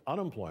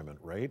unemployment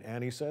rate,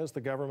 and he says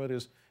the government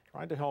is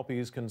trying to help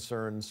ease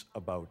concerns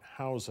about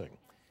housing.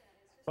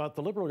 But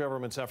the Liberal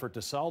government's effort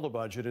to sell the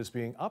budget is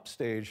being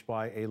upstaged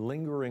by a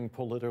lingering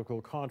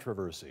political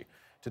controversy.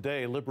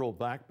 Today, Liberal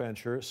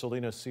backbencher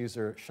Selina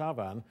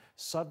Caesar-Chavannes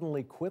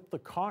suddenly quit the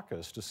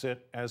caucus to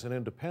sit as an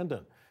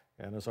independent.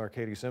 And as our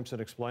Katie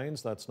Simpson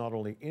explains, that's not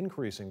only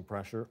increasing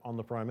pressure on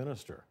the Prime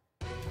Minister.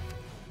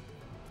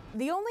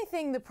 The only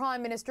thing the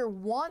Prime Minister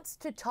wants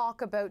to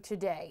talk about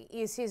today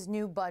is his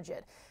new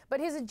budget.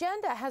 But his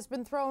agenda has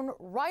been thrown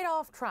right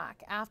off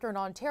track after an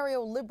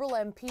Ontario Liberal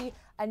MP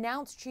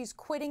announced she's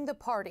quitting the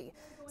party.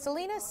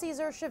 Selina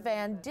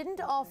Caesar-Chavannes didn't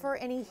offer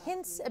any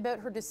hints about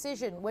her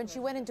decision when she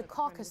went into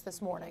caucus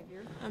this morning.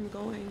 I'm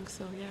going,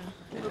 so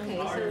yeah. Okay,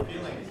 how are you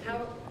feeling?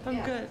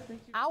 I'm good.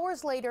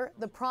 Hours later,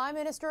 the Prime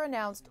Minister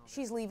announced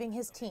she's leaving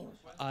his team.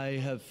 I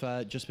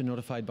have just been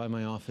notified by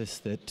my office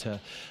that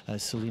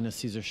Selina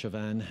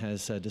Caesar-Chavannes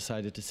has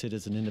decided to sit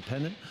as an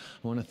independent.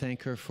 I want to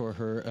thank her for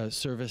her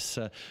service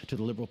to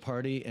the Liberal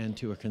Party and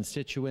to her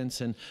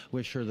constituents, and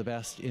wish her the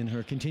best in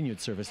her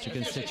continued service to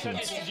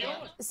constituents.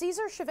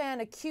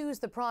 Caesar-Chavannes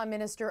accused the Prime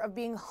Minister of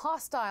being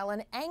hostile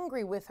and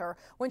angry with her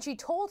when she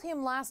told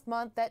him last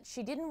month that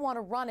she didn't want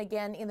to run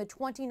again in the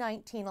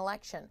 2019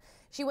 election.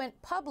 She went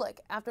public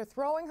after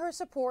throwing her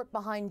support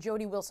behind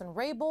Jody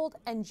Wilson-Raybould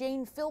and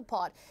Jane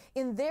Philpott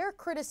in their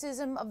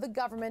criticism of the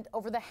government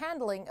over the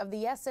handling of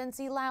the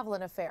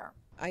SNC-Lavalin affair.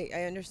 I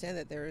understand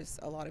that there's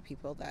a lot of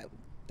people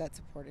that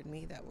supported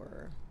me that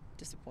were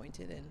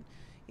disappointed in,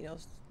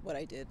 what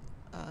I did,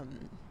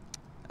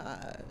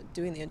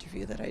 doing the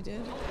interview that I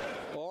did.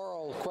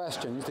 Oral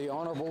questions, the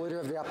Honourable Leader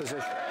of the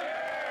Opposition.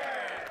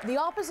 The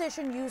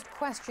opposition used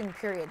question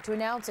period to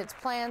announce its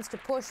plans to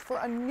push for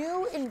a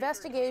new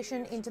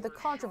investigation into the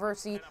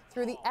controversy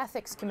through the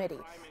Ethics Committee.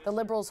 The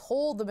Liberals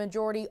hold the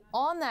majority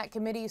on that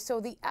committee, so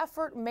the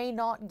effort may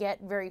not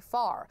get very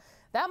far.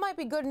 That might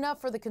be good enough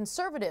for the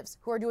Conservatives,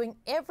 who are doing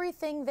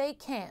everything they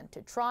can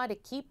to try to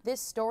keep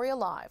this story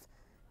alive.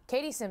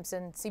 Katie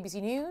Simpson,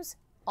 CBC News,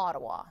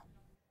 Ottawa.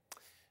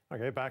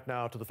 Okay, back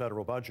now to the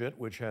federal budget,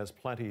 which has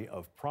plenty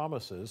of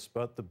promises,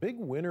 but the big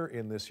winner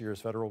in this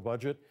year's federal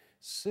budget,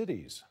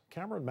 cities.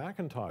 Cameron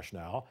McIntosh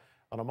now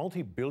on a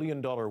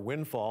multi-billion-dollar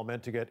windfall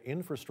meant to get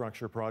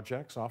infrastructure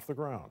projects off the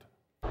ground.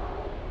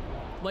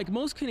 Like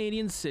most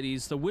Canadian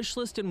cities, the wish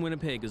list in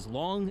Winnipeg is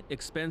long,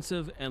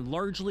 expensive, and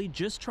largely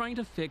just trying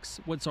to fix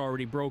what's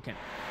already broken.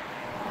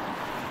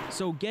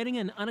 So getting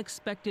an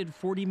unexpected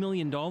 $40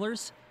 million,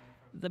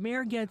 the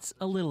mayor gets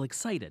a little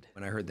excited.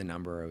 When I heard the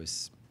number,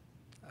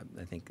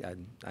 I think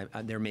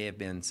there may have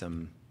been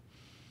some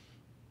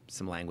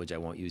language I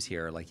won't use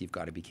here, like you've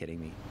got to be kidding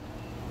me.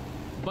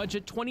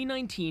 Budget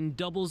 2019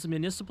 doubles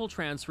municipal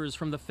transfers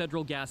from the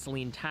federal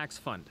gasoline tax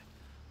fund,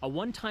 a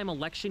one-time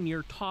election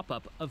year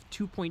top-up of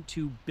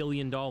 $2.2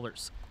 billion.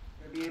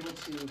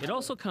 It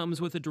also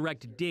comes with a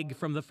direct dig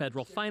from the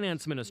federal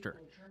finance minister.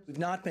 We've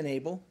not been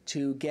able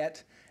to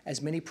get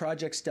as many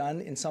projects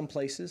done in some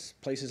places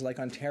like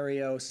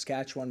Ontario,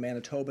 Saskatchewan,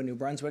 Manitoba, New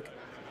Brunswick.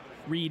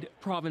 Read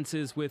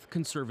provinces with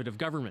conservative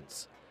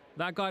governments.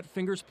 That got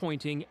fingers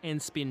pointing and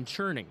spin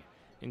churning,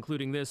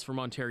 including this from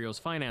Ontario's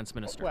finance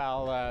minister.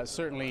 Well,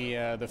 certainly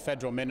the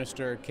federal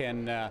minister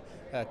can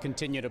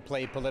continue to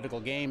play political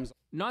games.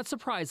 Not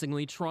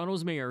surprisingly,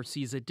 Toronto's mayor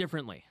sees it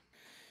differently.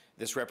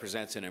 This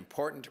represents an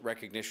important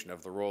recognition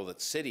of the role that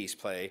cities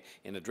play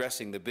in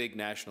addressing the big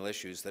national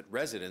issues that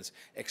residents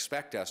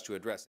expect us to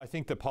address. I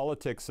think the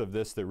politics of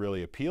this that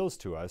really appeals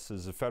to us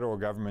is the federal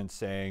government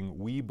saying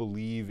we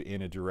believe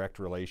in a direct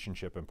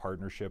relationship and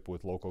partnership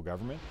with local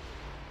government.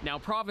 Now,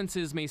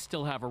 provinces may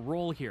still have a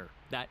role here.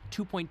 That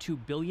 $2.2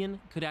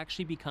 billion could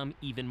actually become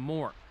even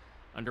more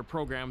under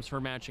programs for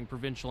matching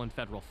provincial and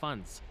federal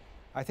funds.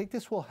 I think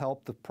this will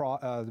help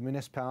the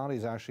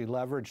municipalities actually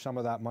leverage some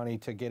of that money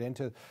to get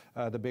into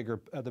the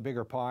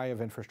bigger pie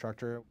of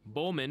infrastructure.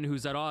 Bowman,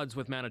 who's at odds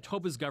with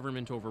Manitoba's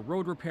government over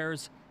road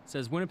repairs,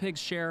 says Winnipeg's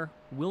share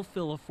will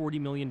fill a $40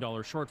 million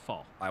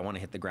shortfall. I want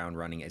to hit the ground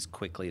running as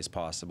quickly as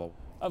possible.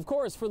 Of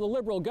course, for the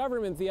Liberal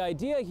government, the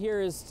idea here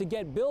is to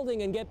get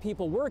building and get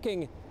people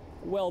working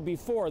well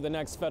before the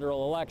next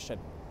federal election.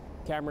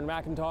 Cameron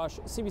McIntosh,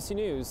 CBC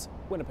News,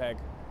 Winnipeg.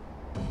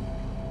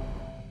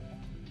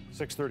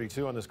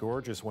 6:32 on this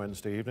gorgeous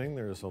Wednesday evening.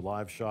 There's a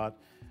live shot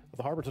of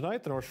the harbor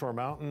tonight. The North Shore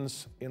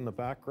Mountains in the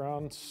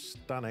background,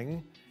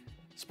 stunning.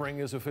 Spring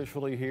is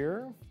officially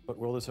here, but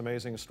will this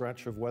amazing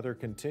stretch of weather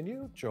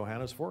continue?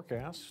 Johanna's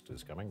forecast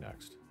is coming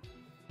next.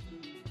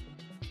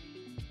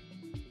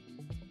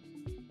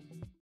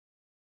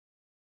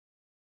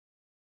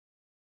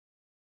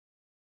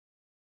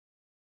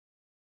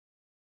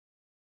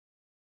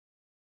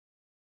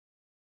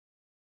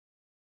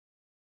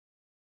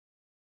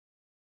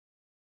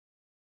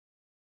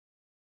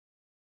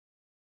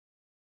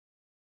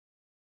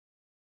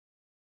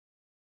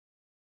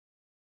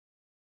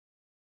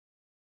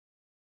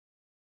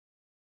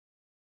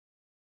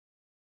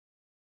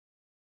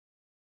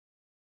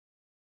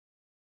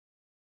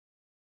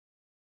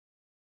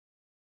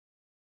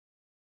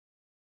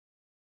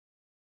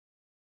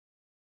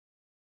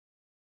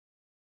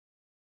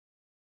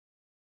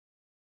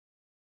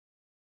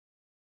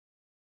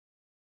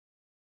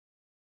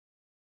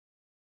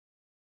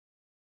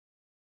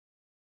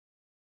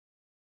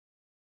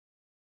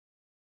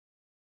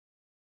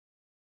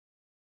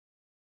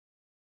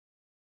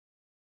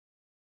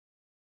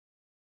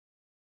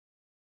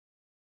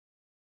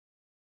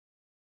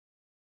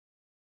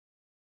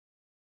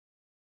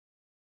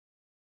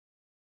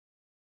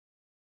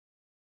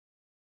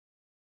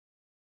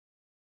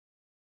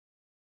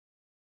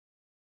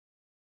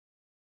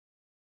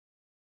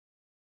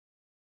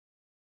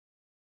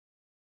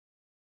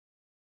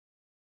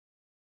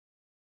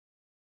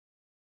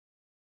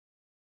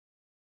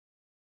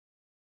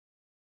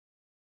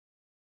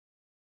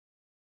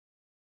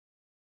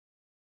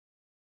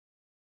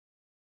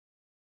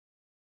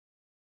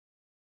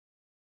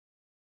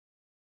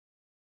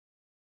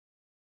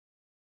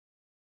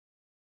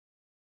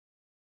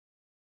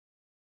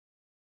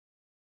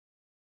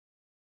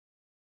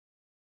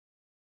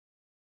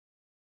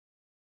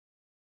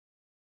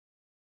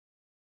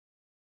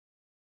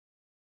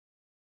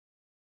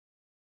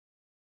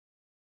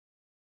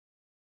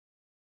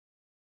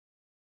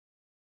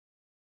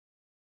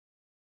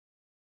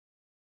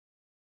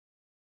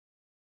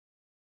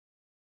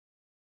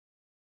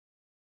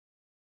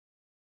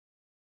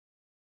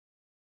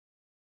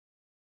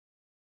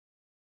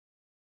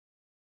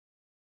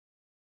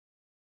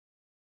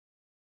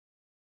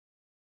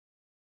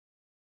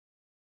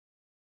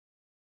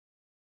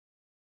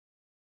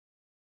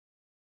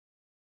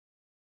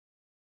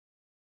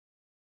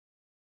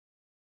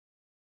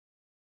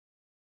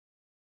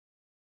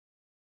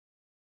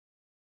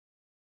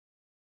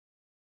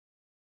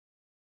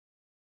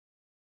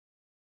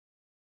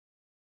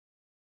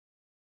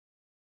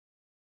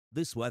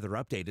 This weather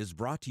update is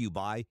brought to you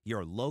by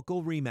your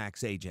local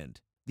RE/MAX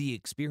agent. The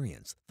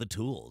experience, the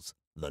tools,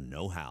 the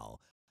know-how.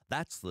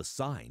 That's the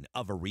sign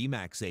of a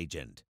RE/MAX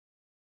agent.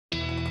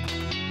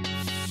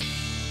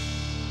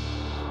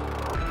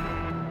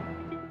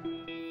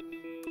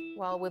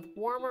 Well, with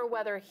warmer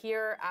weather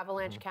here,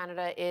 Avalanche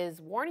Canada is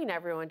warning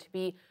everyone to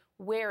be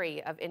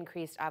wary of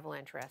increased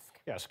avalanche risk.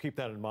 Yes, keep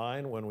that in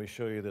mind when we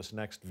show you this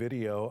next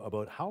video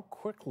about how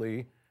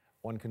quickly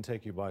one can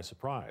take you by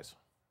surprise.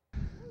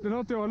 They're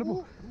not there,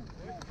 Yeah,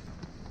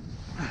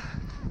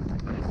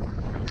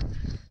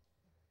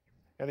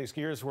 these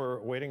skiers were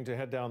waiting to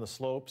head down the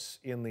slopes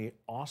in the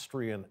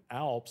Austrian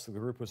Alps. The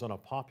group was on a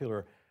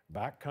popular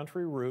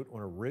backcountry route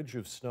when a ridge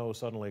of snow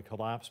suddenly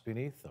collapsed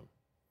beneath them.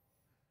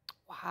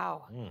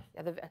 Wow. Yeah,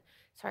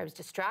 sorry, I was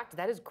distracted.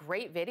 That is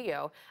great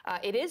video.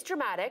 It is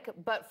dramatic,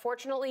 but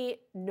fortunately,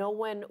 no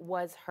one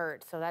was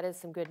hurt. So that is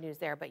some good news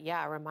there. But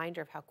yeah, a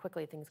reminder of how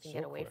quickly things can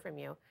get away from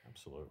you.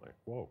 Absolutely.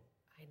 Whoa.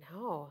 I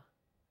know.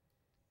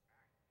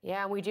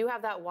 Yeah, and we do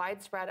have that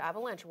widespread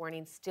avalanche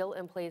warning still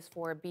in place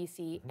for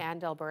BC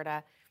and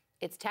Alberta.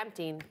 It's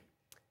tempting,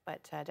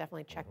 but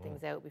definitely check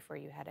things out before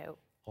you head out.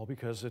 All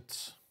because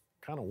it's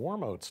kind of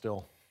warm out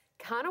still.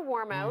 Kind of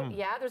warm out.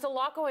 Yeah, there's a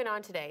lot going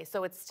on today.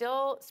 So it's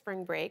still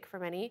spring break for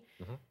many.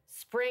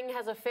 Spring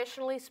has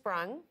officially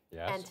sprung,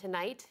 and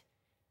tonight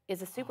is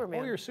a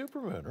supermoon. Oh, your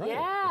supermoon, right?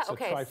 Yeah, it's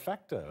okay. a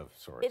trifecta of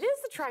sorts. It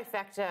is the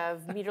trifecta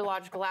of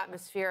meteorological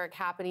atmospheric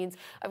happenings.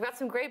 I've got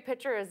some great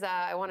pictures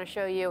I want to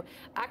show you.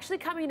 Actually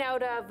coming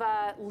out of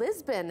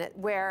Lisbon,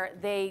 where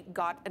they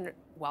got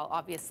well,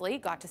 obviously,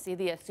 got to see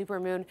the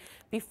supermoon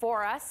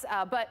before us,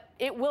 but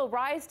it will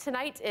rise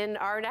tonight in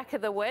our neck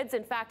of the woods.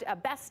 In fact, a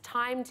best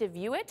time to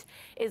view it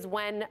is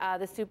when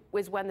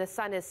the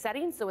sun is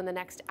setting. So in the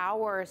next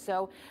hour or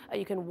so,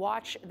 you can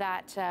watch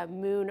that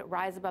moon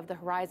rise above the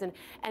horizon.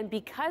 And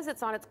because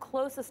it's on its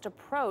closest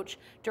approach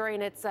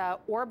during its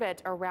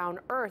orbit around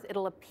Earth,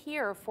 it'll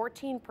appear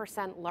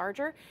 14%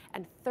 larger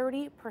and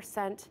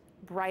 30%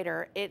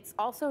 brighter. It's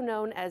also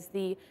known as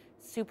the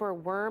super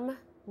worm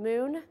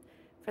moon.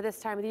 For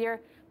this time of the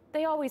year,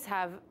 they always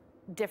have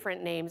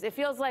different names. It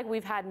feels like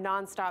we've had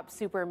nonstop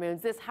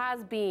supermoons. This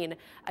has been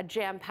a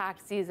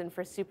jam-packed season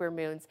for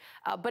supermoons,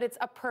 but it's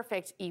a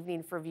perfect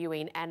evening for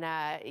viewing. And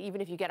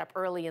even if you get up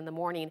early in the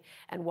morning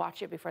and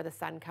watch it before the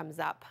sun comes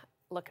up,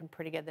 looking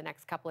pretty good the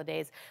next couple of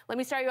days. Let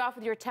me start you off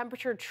with your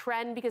temperature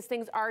trend because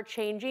things are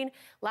changing.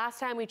 Last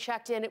time we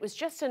checked in, it was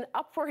just an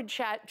upward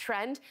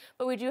trend,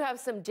 but we do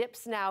have some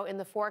dips now in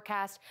the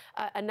forecast.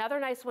 Another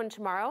nice one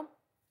tomorrow.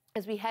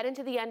 As we head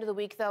into the end of the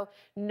week, though,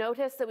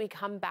 notice that we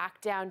come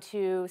back down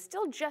to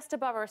still just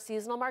above our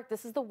seasonal mark.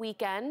 This is the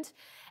weekend,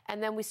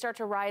 and then we start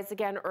to rise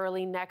again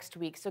early next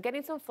week. So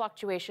getting some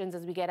fluctuations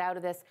as we get out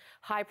of this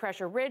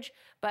high-pressure ridge,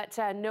 but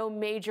no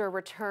major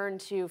return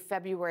to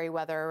February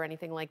weather or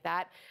anything like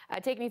that.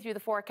 Taking you through the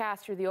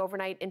forecast through the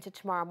overnight into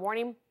tomorrow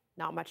morning,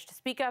 not much to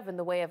speak of in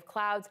the way of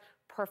clouds.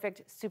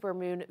 Perfect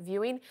supermoon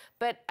viewing.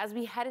 But as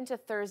we head into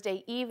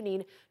Thursday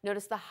evening,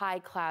 notice the high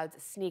clouds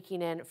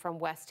sneaking in from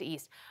west to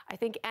east. I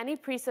think any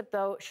precip,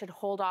 though, should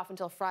hold off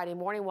until Friday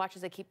morning. Watch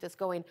as I keep this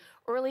going.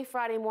 Early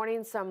Friday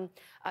morning, some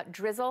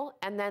drizzle,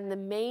 and then the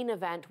main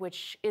event,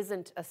 which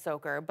isn't a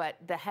soaker, but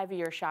the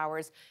heavier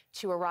showers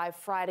to arrive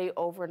Friday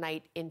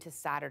overnight into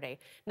Saturday.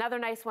 Another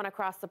nice one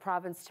across the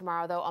province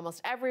tomorrow, though.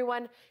 Almost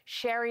everyone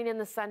sharing in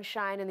the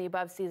sunshine and the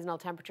above seasonal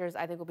temperatures.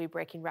 I think will be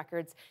breaking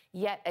records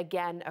yet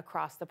again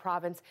across the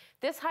province.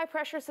 This high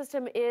pressure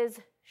system is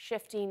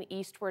shifting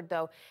eastward,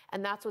 though,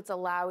 and that's what's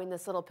allowing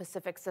this little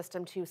Pacific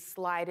system to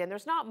slide in.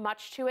 There's not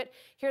much to it.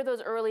 Here are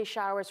those early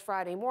showers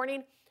Friday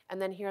morning,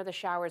 and then here are the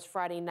showers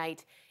Friday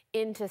night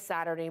into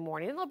Saturday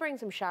morning. It'll bring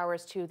some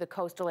showers to the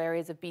coastal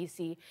areas of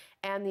BC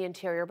and the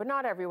interior, but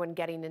not everyone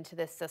getting into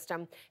this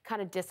system.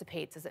 Kind of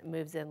dissipates as it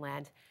moves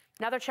inland.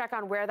 Another check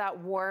on where that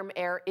warm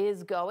air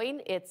is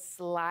going. It's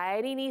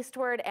sliding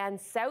eastward and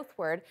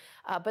southward,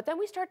 but then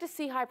we start to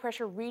see high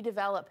pressure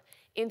redevelop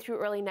in through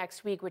early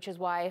next week, which is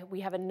why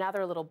we have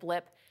another little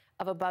blip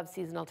of above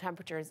seasonal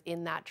temperatures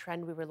in that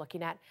trend we were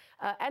looking at.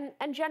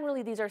 And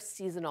generally, these are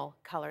seasonal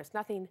colors,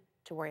 nothing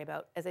to worry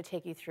about as I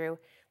take you through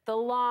the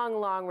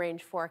long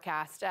range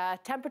forecast.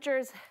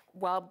 Temperatures,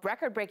 well,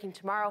 record-breaking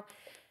tomorrow.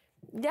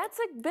 That's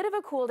a bit of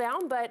a cool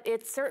down, but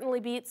it certainly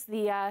beats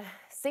the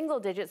single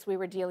digits we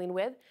were dealing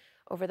with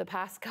over the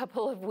past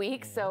couple of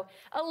weeks. So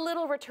a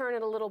little return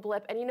and a little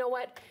blip. And you know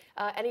what?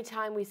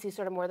 Anytime we see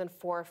sort of more than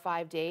 4 or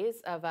 5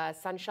 days of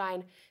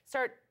sunshine,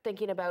 start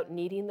thinking about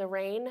needing the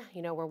rain.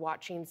 You know, we're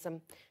watching some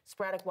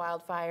sporadic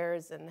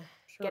wildfires and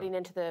getting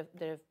into the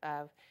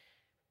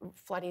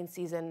flooding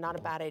season. Not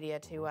a bad idea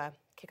to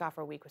kick off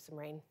our week with some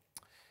rain.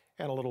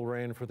 And a little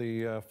rain for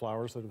the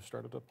flowers that have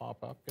started to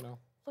pop up, you know.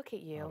 Look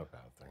at you. Not a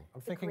bad thing.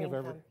 I'm thinking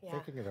of,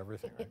 thinking of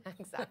everything, right?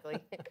 Exactly.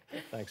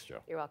 Thanks, Joe.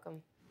 You're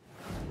welcome.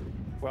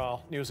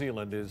 Well, New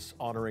Zealand is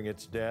honoring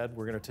its dead.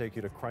 We're going to take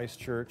you to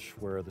Christchurch,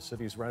 where the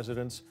city's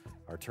residents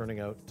are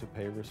turning out to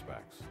pay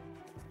respects.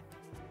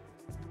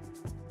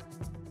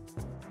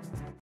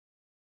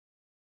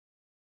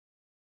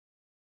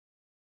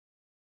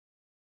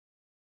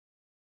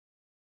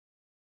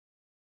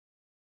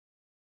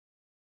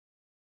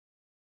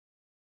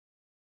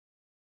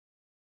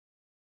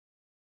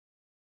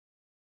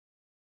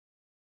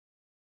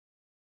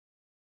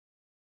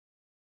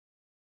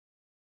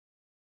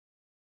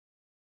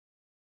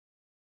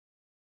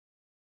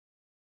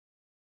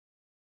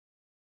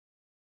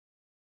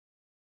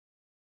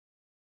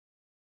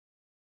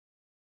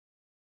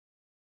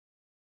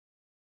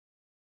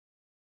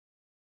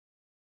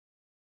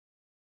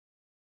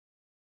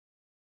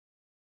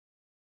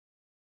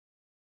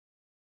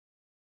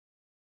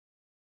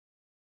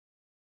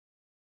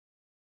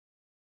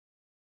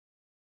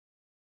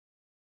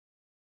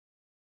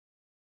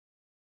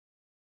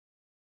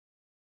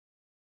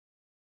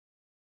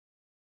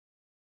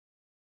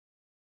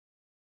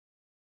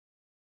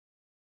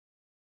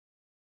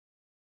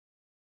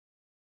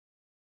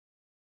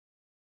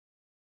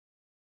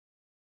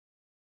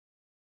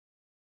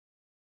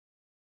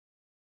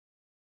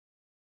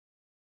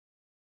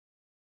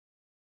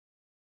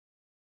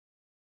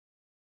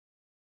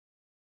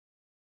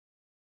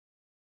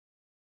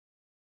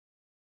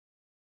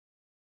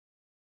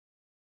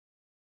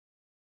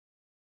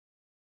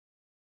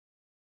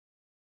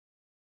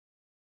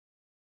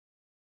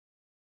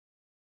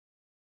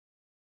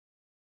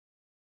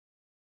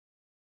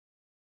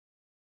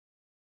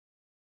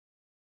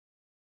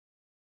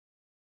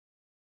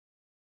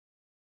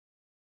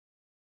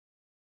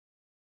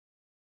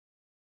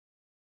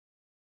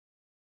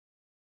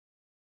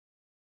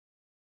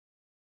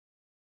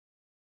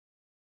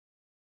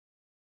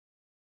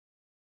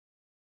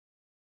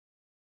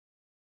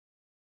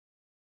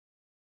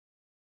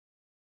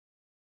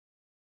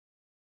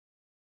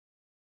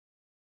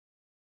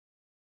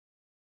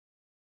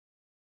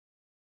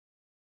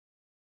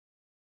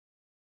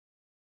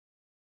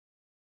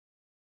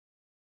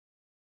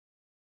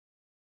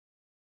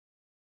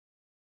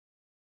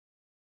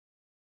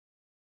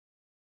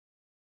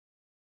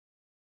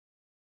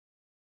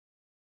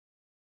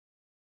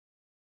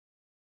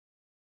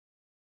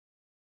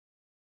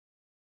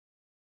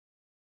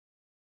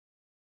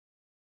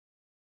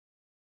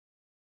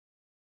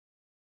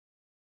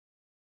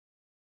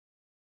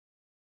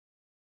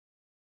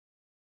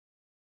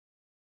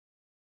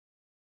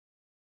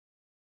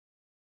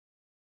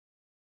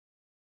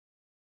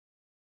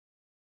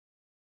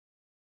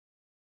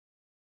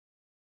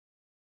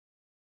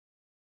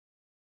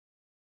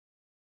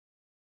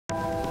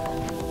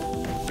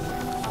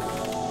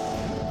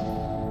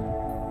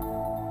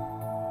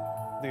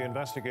 The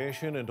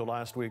investigation into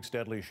last week's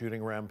deadly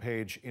shooting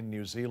rampage in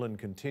New Zealand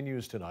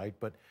continues tonight,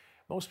 but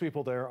most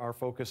people there are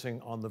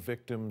focusing on the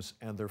victims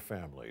and their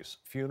families.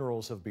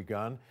 Funerals have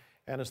begun,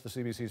 and as the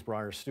CBC's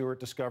Briar Stewart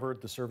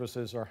discovered, the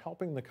services are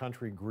helping the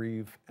country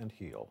grieve and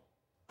heal.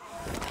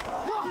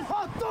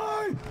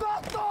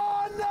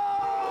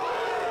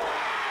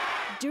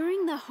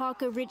 During the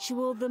haka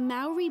ritual, the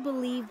Maori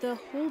believe the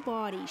whole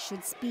body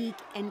should speak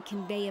and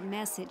convey a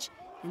message,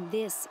 and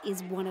this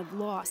is one of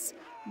loss,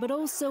 but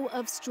also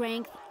of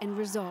strength and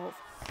resolve.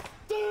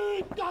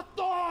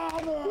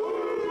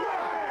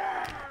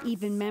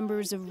 Even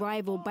members of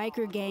rival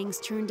biker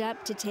gangs turned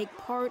up to take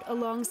part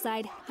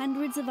alongside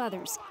hundreds of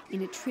others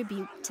in a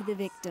tribute to the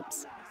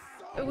victims.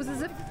 It was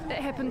as if it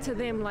happened to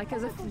them, like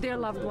as if their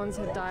loved ones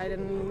had died,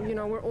 and you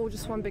know, we're all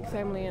just one big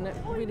family, and it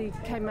really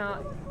came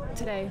out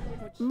today.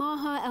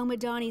 Maha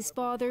Almadani's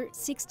father,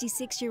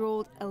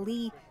 66-year-old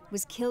Ali,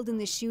 was killed in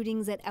the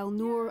shootings at Al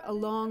Noor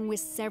along with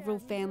several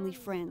family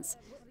friends.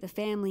 The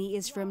family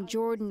is from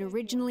Jordan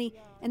originally,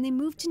 and they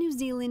moved to New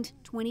Zealand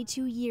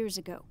 22 years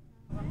ago.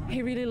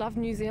 He really loved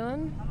New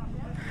Zealand.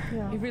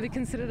 Yeah. He really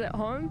considered it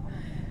home,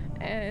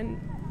 and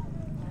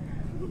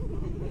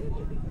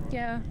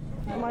yeah.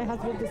 My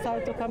husband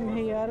decided to come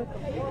here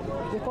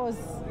because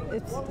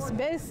it's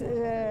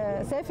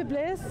a safe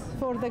place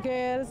for the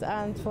girls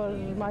and for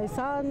my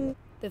son.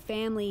 The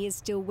family is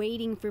still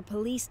waiting for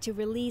police to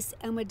release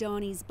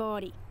Almadani's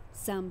body.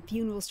 Some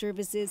funeral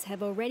services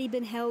have already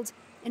been held,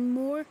 and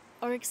more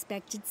are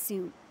expected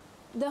soon.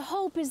 The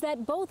hope is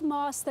that both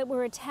mosques that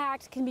were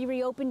attacked can be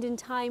reopened in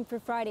time for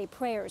Friday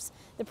prayers.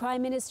 The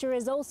Prime Minister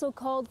has also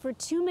called for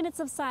 2 minutes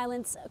of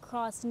silence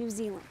across New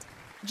Zealand.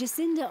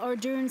 Jacinda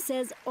Ardern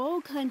says all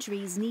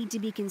countries need to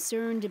be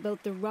concerned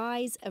about the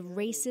rise of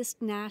racist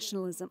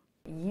nationalism.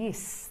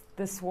 Yes,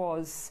 this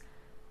was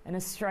an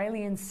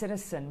Australian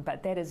citizen,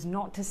 but that is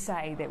not to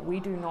say that we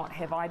do not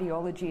have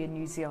ideology in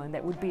New Zealand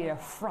that would be an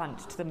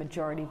affront to the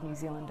majority of New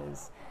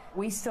Zealanders.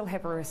 We still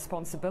have a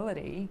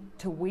responsibility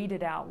to weed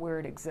it out where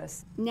it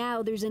exists.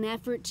 Now there's an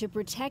effort to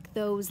protect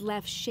those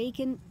left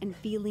shaken and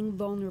feeling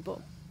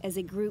vulnerable. As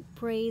a group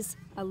prays,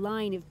 a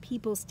line of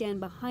people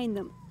stand behind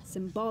them,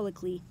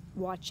 symbolically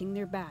watching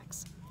their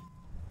backs.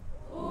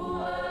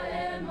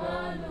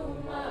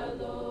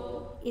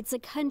 It's a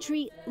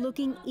country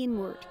looking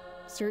inward,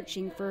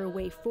 searching for a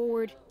way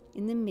forward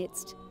in the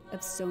midst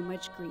of so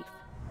much grief.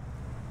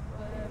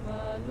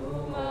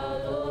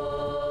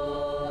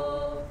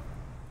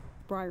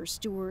 Briar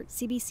Stewart,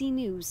 CBC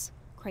News,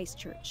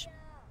 Christchurch.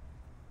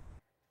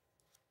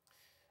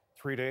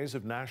 3 days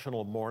of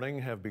national mourning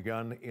have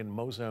begun in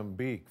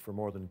Mozambique for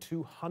more than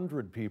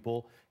 200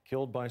 people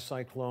killed by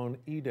Cyclone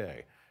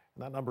Idai.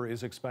 And that number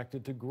is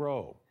expected to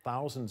grow.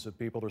 Thousands of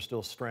people are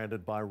still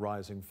stranded by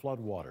rising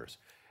floodwaters.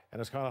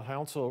 And as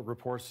Council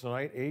reports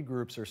tonight, aid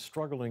groups are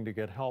struggling to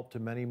get help to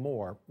many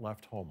more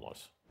left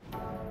homeless.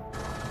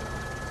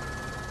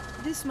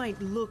 This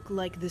might look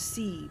like the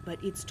sea,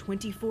 but it's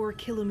 24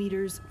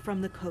 kilometers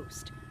from the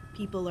coast.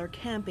 People are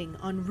camping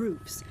on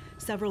roofs,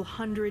 several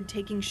hundred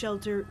taking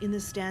shelter in the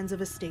stands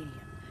of a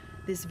stadium.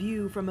 This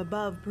view from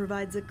above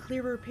provides a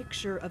clearer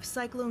picture of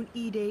Cyclone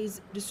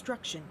Idai's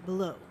destruction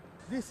below.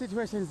 This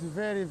situation is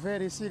very,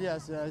 very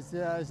serious.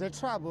 It's a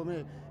trouble.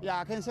 Yeah,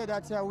 I can say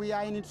that we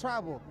are in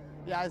trouble.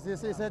 Yeah,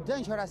 this is a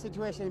dangerous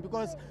situation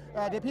because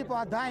the people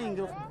are dying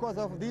because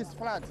of these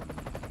floods.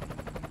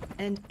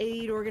 And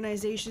aid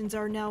organizations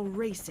are now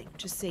racing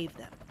to save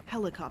them.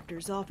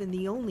 Helicopters often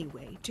the only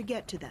way to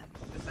get to them.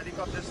 This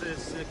helicopter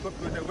is equipped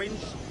with a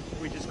winch,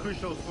 which is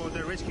crucial for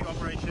the rescue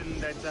operation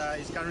that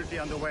is currently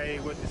underway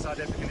with the South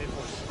African Air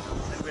Force.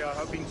 And we are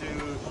hoping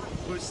to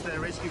boost the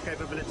rescue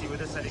capability with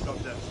this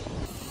helicopter.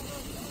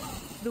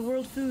 The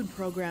World Food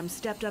Program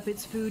stepped up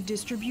its food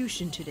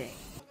distribution today,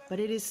 but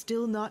it is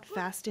still not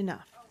fast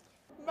enough.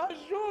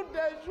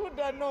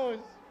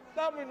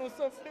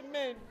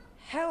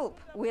 Help!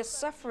 We're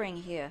suffering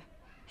here.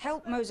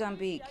 Help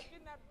Mozambique.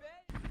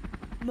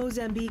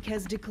 Mozambique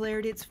has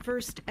declared its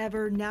first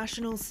ever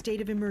national state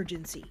of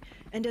emergency,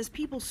 and as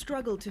people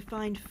struggle to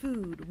find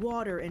food,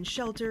 water, and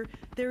shelter,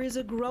 there is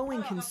a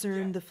growing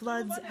concern the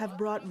floods have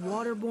brought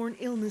waterborne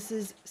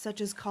illnesses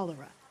such as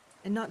cholera.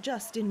 And not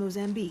just in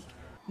Mozambique.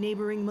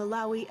 Neighboring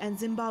Malawi and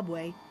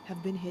Zimbabwe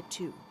have been hit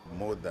too.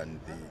 More than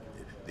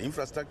the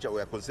infrastructure we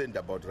are concerned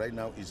about right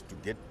now is to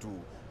get to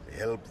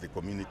help the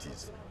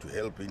communities, to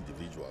help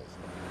individuals.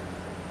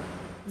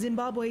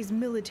 Zimbabwe's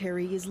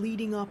military is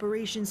leading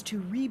operations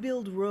to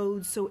rebuild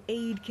roads so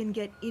aid can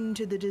get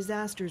into the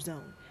disaster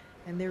zone,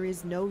 and there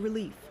is no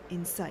relief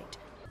in sight.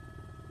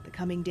 The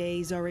coming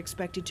days are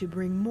expected to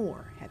bring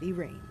more heavy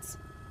rains.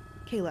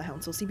 Kayla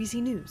Hounsell,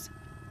 CBC News,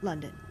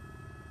 London.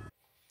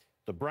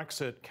 The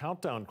Brexit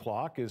countdown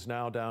clock is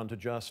now down to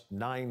just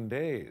 9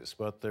 days,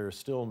 but there's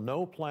still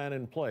no plan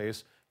in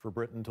place for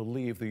Britain to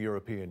leave the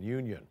European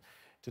Union.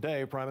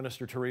 Today, Prime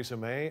Minister Theresa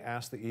May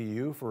asked the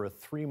EU for a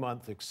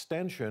 3-month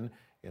extension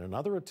in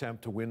another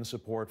attempt to win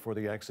support for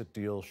the exit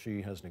deal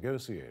she has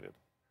negotiated.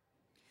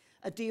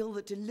 A deal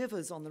that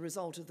delivers on the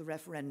result of the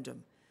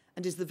referendum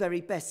and is the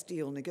very best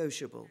deal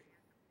negotiable.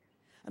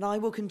 and I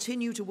will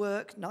continue to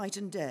work night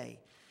and day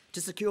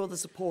to secure the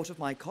support of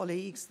my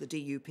colleagues, the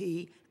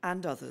DUP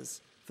and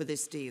others for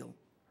this deal.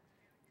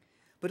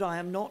 But I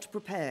am not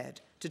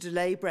prepared to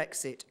delay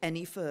Brexit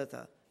any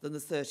further than the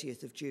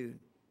 30th of June.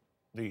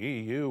 The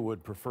EU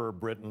would prefer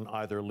Britain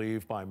either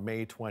leave by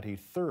May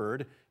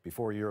 23rd,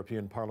 before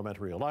European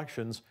parliamentary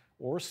elections,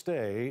 or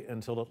stay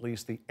until at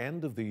least the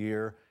end of the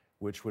year,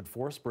 which would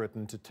force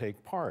Britain to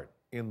take part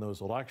in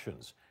those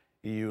elections.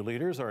 EU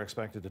leaders are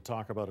expected to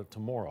talk about it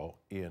tomorrow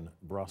in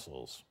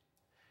Brussels.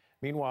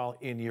 Meanwhile,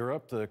 in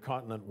Europe, the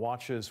continent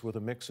watches with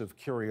a mix of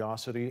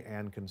curiosity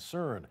and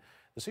concern.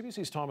 The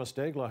CBC's Thomas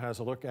Degla has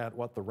a look at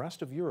what the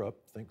rest of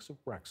Europe thinks of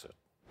Brexit.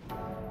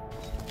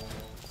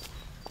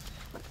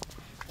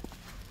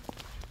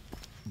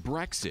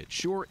 Brexit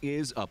sure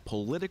is a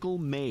political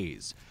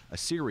maze, a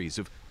series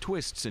of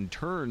twists and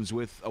turns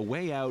with a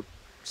way out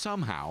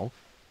somehow.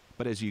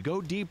 But as you go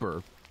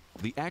deeper,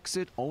 the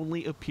exit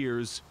only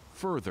appears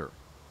further.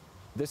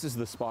 This is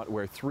the spot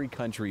where three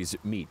countries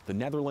meet: the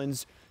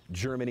Netherlands,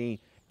 Germany,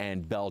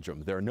 and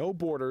Belgium. There are no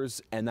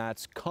borders, and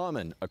that's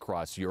common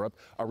across Europe,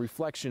 a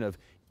reflection of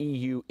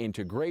EU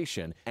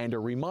integration and a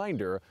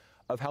reminder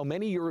of how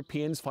many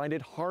Europeans find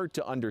it hard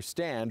to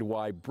understand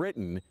why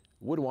Britain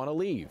would want to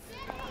leave.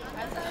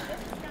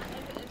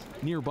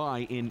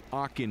 Nearby in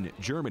Aachen,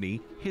 Germany,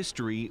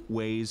 history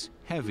weighs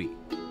heavy.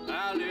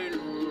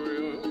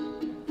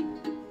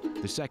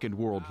 The Second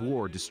World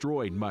War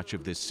destroyed much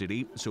of this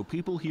city, so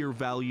people here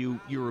value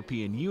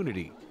European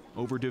unity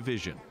over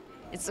division.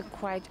 It's a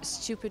quite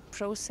stupid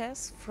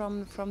process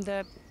from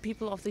the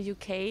people of the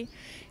UK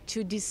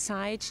to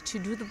decide to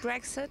do the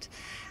Brexit.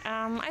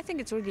 I think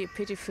it's really a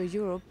pity for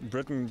Europe.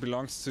 Britain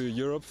belongs to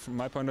Europe from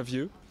my point of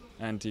view,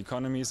 and the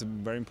economy is a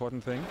very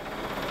important thing.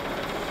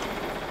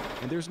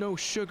 And there's no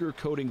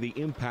sugarcoating the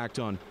impact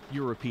on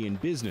European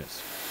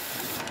business.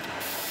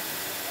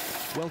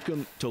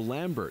 Welcome to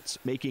Lambert's,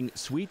 making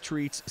sweet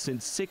treats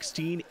since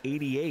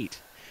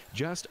 1688.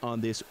 Just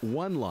on this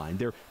one line,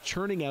 they're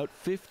churning out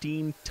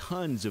 15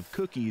 tons of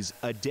cookies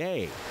a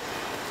day,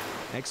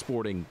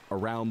 exporting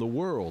around the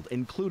world,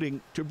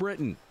 including to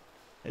Britain,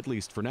 at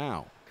least for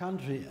now.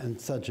 Country,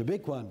 and such a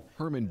big one.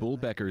 Herman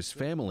Bullbecker's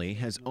family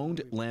has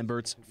owned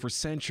Lambert's for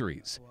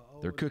centuries.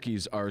 Their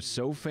cookies are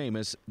so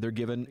famous, they're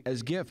given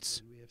as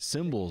gifts,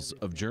 symbols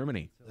of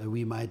Germany.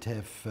 We might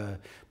have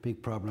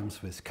big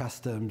problems with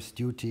customs,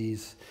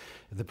 duties.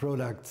 The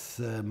products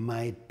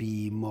might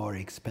be more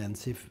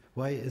expensive.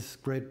 Why is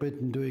Great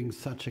Britain doing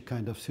such a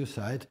kind of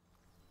suicide?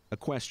 A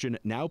question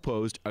now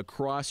posed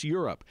across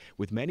Europe,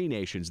 with many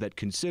nations that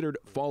considered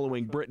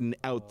following Britain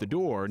out the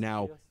door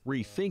now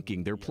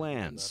rethinking their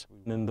plans.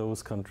 In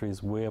those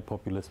countries where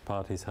populist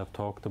parties have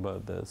talked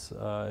about this,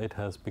 it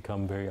has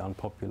become very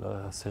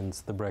unpopular since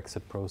the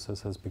Brexit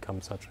process has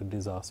become such a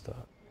disaster.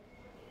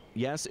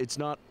 Yes, it's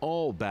not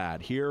all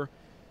bad here.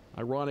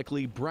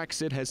 Ironically,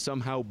 Brexit has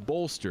somehow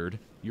bolstered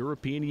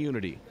European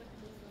unity.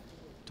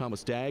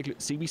 Thomas Dagl,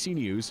 CBC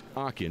News,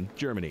 Aachen,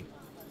 Germany.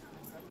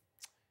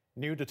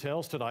 New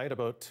details tonight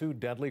about two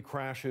deadly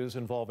crashes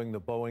involving the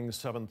Boeing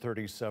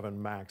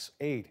 737 MAX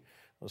 8.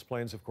 Those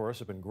planes, of course,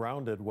 have been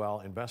grounded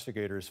while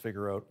investigators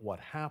figure out what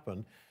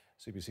happened.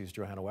 CBC's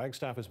Johanna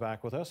Wagstaffe is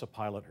back with us, a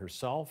pilot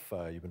herself.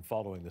 You've been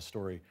following this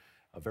story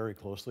very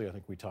closely. I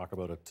think we talk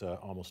about it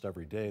almost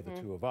every day,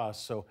 the two of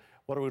us. So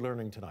what are we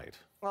learning tonight?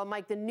 Well,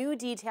 Mike, the new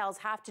details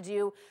have to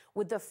do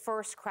with the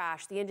first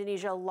crash, the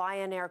Indonesia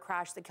Lion Air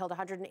crash that killed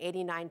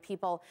 189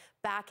 people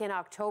back in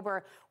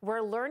October.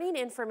 We're learning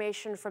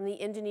information from the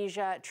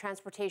Indonesia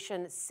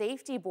Transportation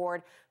Safety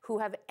Board, who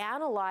have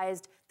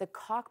analyzed the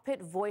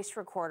cockpit voice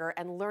recorder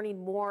and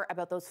learning more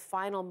about those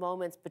final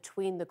moments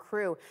between the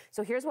crew.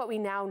 So here's what we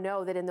now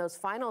know, that in those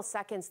final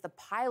seconds, the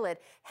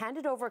pilot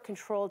handed over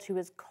control to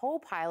his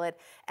co-pilot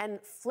and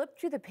flipped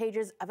through the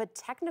pages of a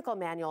technical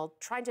manual,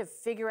 trying to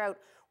figure out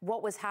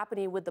what was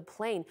happening with the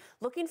plane,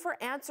 looking for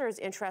answers,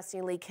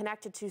 interestingly,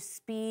 connected to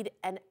speed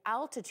and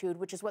altitude,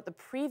 which is what the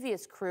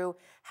previous crew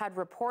had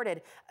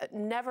reported,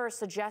 never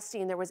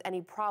suggesting there was any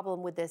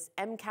problem with this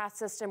MCAS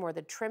system or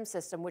the trim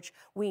system, which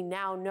we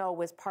now know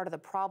was part of the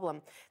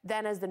problem.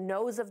 Then as the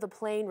nose of the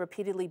plane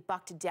repeatedly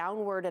bucked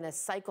downward in a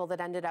cycle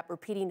that ended up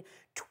repeating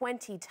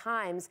 20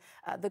 times,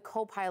 the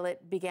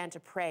co-pilot began to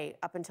pray.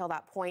 Up until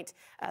that point,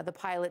 the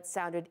pilot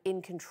sounded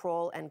in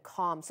control and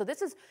calm. So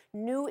this is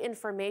new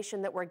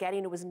information that we're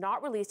getting. It was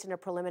not released in a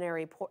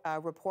preliminary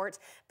report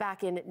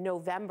back in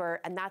November,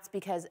 and that's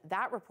because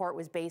that report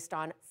was based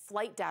on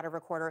flight data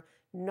recorder,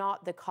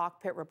 not the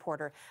cockpit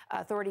reporter.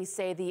 Authorities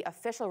say the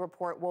official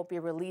report won't be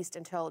released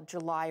until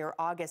July or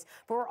August.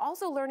 But we're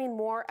also learning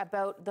more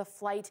about the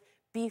flight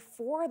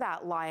before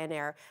that Lion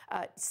Air.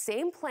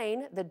 Same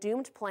plane, the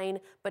doomed plane,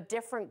 but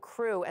different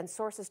crew. And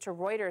sources to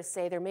Reuters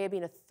say there may have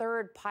been a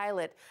third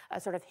pilot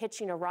sort of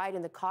hitching a ride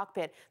in the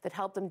cockpit that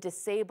helped them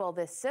disable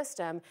this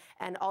system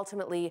and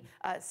ultimately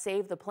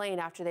save the plane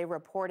after they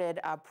reported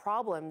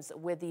problems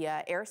with the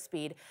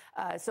airspeed.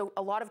 So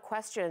a lot of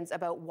questions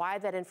about why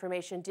that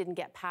information didn't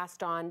get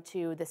passed on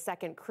to the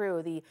second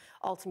crew, the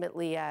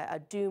ultimately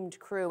doomed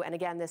crew. And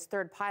again, this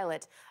third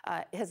pilot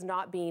has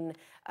not been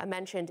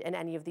mentioned in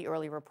any of the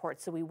early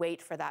reports. So we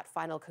wait for that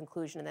final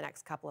conclusion in the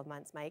next couple of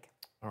months, Mike.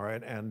 All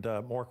right, and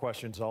more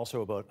questions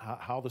also about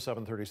how the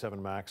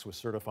 737 MAX was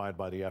certified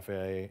by the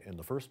FAA in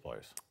the first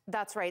place.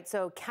 That's right.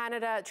 So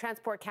Canada,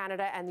 Transport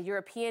Canada and the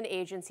European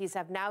agencies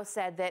have now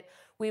said that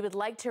we would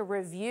like to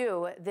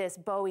review this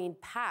Boeing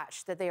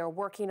patch that they are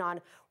working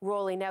on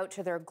rolling out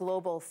to their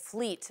global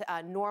fleet.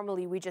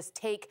 Normally, we just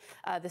take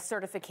the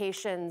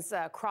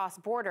certifications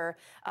cross-border,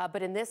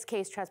 but in this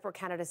case, Transport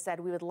Canada said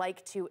we would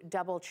like to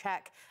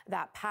double-check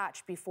that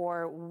patch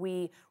before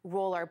we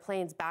roll our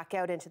planes back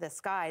out into the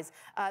skies.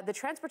 The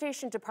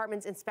Transportation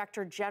Department's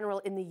Inspector General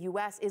in the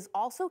U.S. is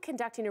also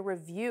conducting a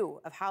review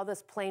of how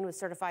this plane was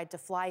certified to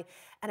fly,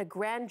 and a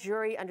grand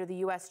jury under the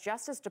U.S.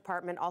 Justice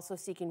Department also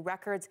seeking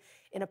records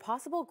in a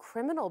possible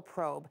criminal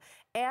probe.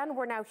 And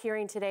we're now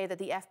hearing today that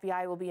the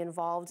FBI will be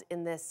involved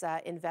in this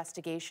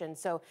investigation.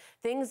 So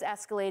things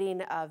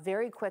escalating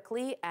very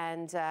quickly,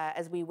 and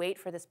as we wait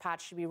for this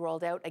patch to be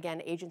rolled out,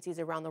 again, agencies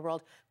around the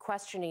world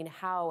questioning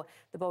how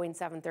the Boeing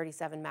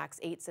 737 MAX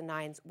 8s and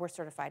 9s were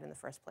certified in the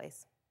first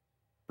place.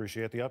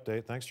 Appreciate the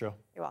update. Thanks, Joe.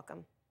 You're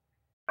welcome.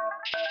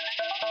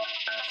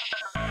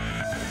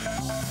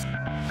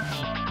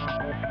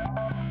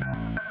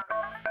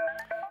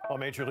 Well,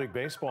 Major League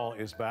Baseball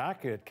is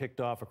back. It kicked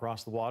off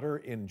across the water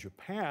in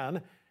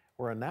Japan,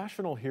 where a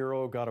national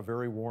hero got a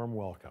very warm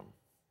welcome.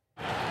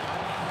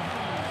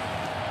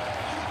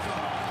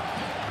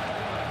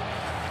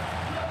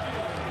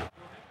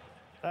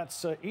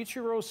 That's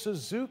Ichiro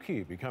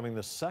Suzuki becoming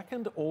the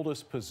second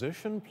oldest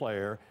position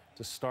player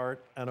to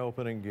start an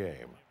opening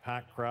game.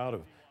 Packed crowd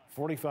of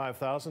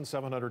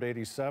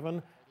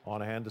 45,787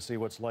 on hand to see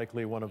what's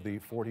likely one of the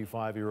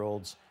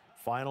 45-year-old's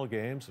final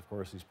games. Of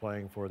course, he's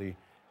playing for the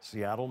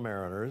Seattle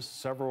Mariners.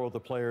 Several of the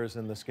players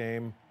in this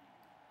game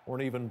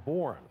weren't even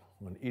born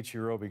when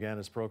Ichiro began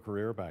his pro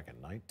career back in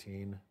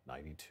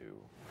 1992.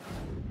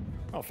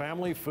 Well,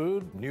 family,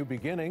 food, new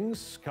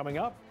beginnings coming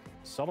up,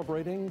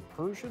 celebrating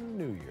Persian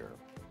New Year.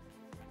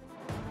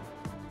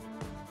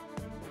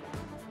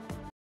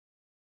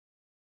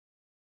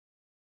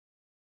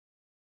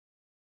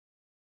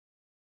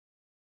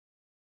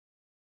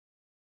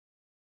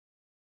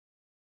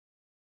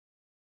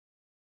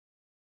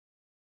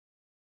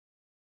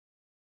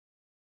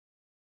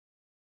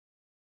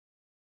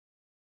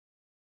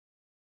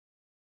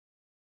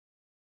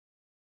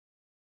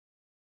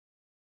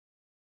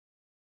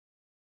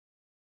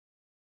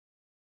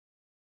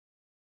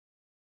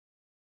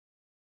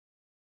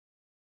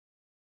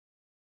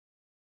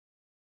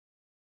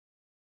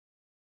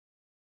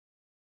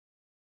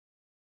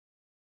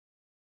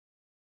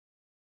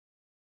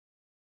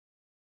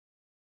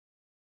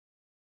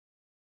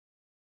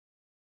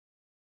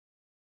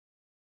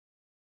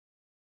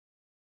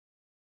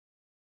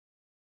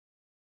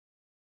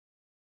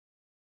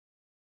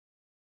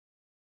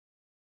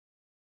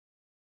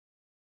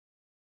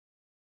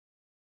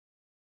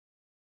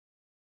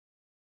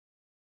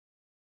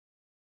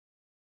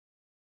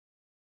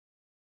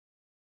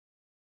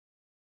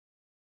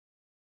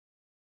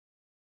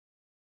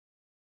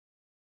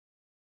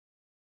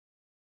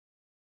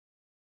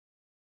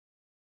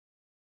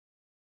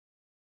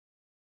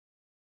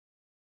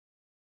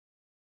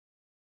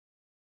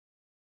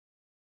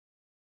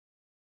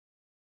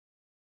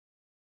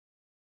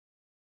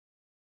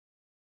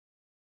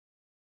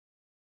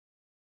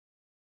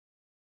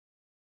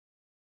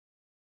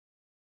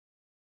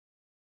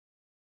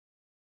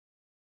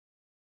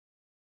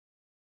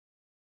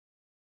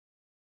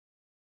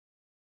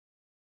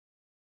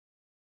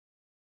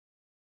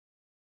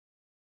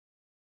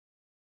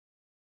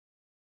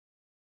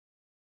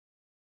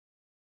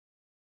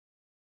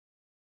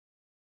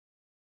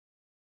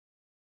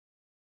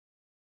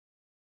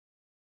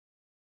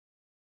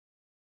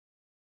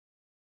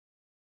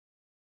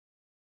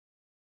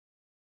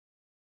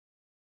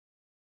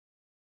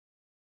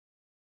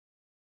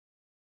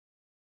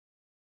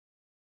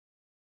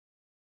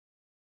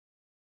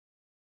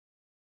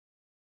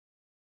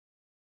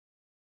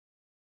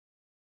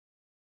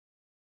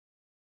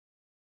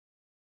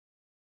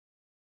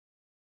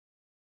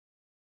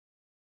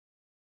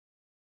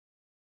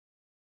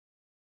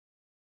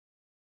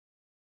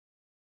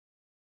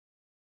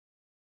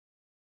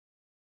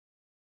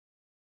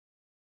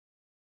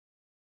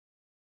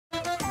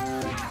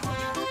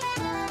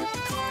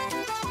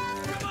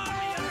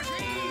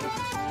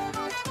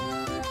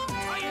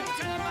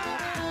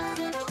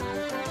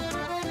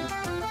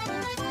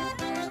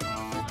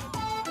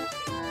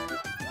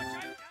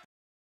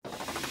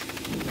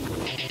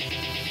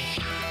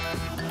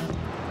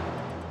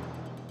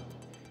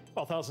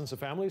 Well, thousands of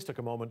families took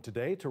a moment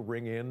today to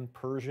ring in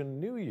Persian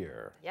New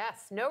Year.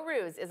 Yes,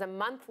 Nowruz is a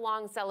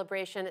month-long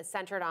celebration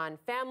centered on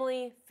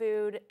family,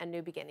 food, and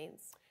new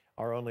beginnings.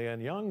 Our own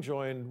Leanne Young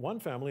joined one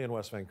family in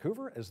West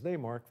Vancouver as they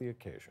mark the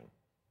occasion.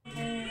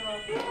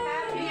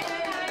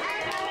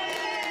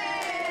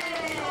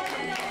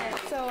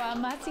 So,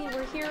 Mati,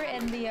 we're here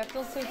in the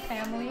Filsoy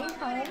family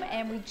home,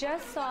 and we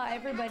just saw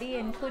everybody,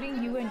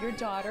 including you and your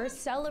daughter,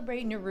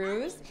 celebrate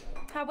Nowruz.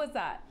 How was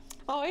that?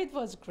 Oh, it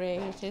was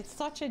great. It's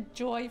such a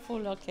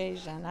joyful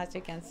occasion, as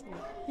you can see.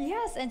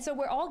 Yes, and so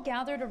we're all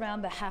gathered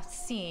around the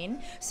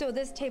Hafsin. So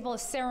this table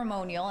is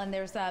ceremonial, and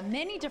there's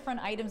many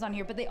different items on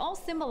here, but they all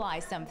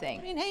symbolize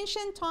something. In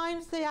ancient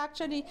times, they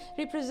actually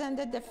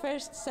represented the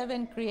first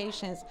 7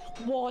 creations: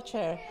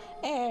 water,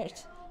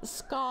 earth,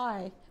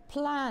 sky,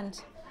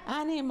 plant,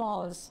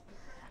 animals,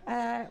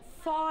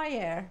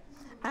 fire,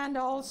 and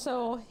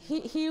also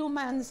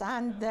humans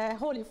and the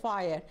holy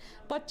fire.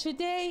 But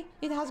today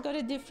it has got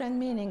a different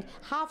meaning.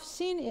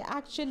 Hafsin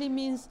actually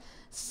means,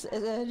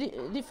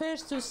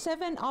 refers to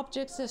 7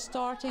 objects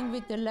starting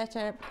with the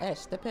letter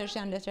S, the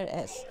Persian letter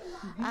S.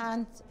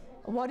 And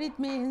what it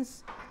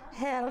means,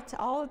 health,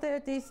 all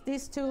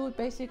these two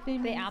basically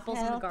means the apples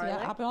health. and the garlic.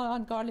 Yeah, apple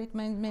and garlic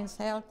means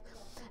health.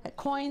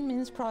 Coin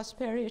means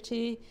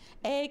prosperity.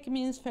 Egg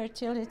means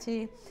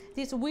fertility.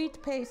 This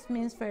wheat paste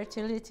means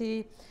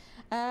fertility.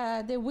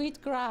 The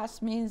wheat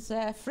grass means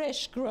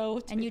fresh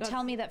growth. And you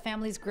tell me that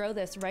families grow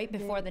this right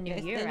before the new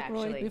year, they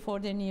actually. grow it before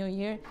the new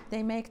year.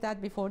 They make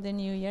that before the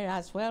new year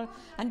as well.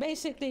 And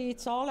basically,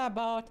 it's all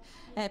about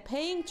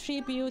paying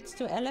tribute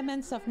to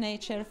elements of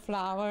nature,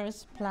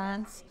 flowers,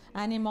 plants,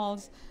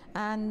 animals,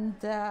 and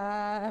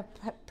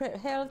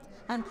health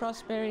and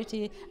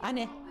prosperity, and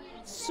a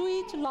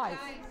sweet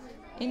life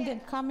in the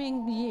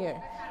coming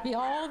year. We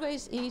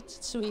always eat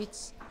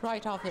sweets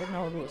right after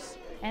Nowruz.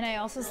 And I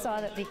also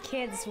saw that the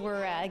kids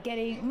were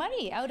getting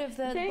money out of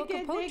the book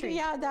of poetry.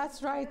 Yeah,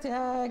 that's right.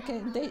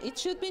 It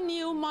should be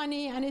new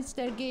money, and it's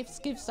their gifts.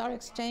 Gifts are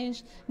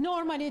exchanged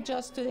normally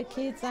just to the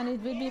kids, and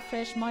it will be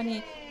fresh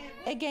money.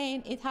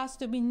 Again, it has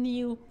to be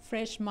new,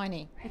 fresh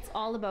money. It's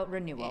all about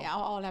renewal. Yeah,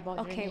 all about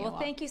renewal. Okay, well,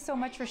 thank you so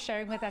much for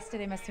sharing with us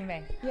today,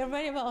 Masume. You're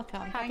very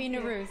welcome. Happy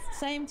Nowruz.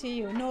 Same to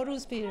you.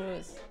 Nowruz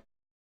Piruz.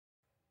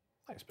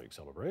 Nice big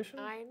celebration.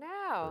 I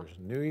know. There's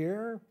New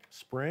Year,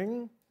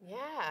 spring.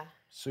 Yeah.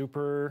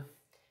 Super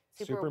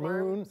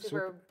moon.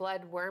 Super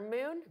blood worm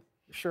moon.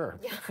 Sure.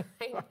 Yeah,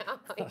 I know.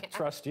 Yeah.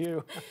 Trust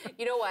you.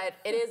 You know what?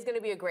 It is going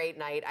to be a great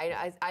night.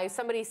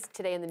 Somebody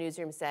today in the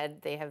newsroom said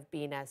they have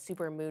been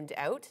super mooned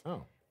out.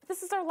 Oh. But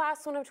this is our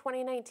last one of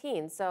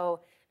 2019.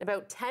 So in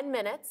about 10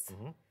 minutes,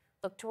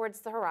 look towards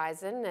the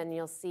horizon, and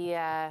you'll see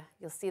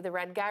the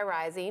red guy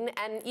rising.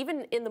 And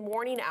even in the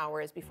morning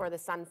hours before the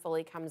sun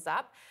fully comes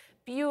up,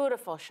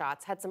 beautiful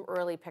shots. Had some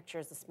early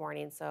pictures this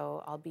morning,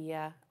 so I'll be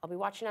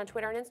watching on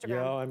Twitter and Instagram.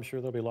 Yeah, I'm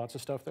sure there'll be lots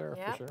of stuff there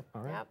for sure.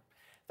 All right. Yep.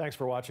 Thanks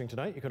for watching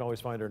tonight. You can always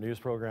find our news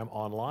program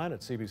online at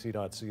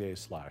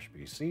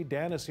cbc.ca/BC.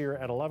 Dan is here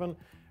at 11,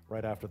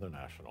 right after the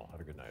National.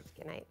 Have a good night.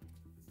 Good night.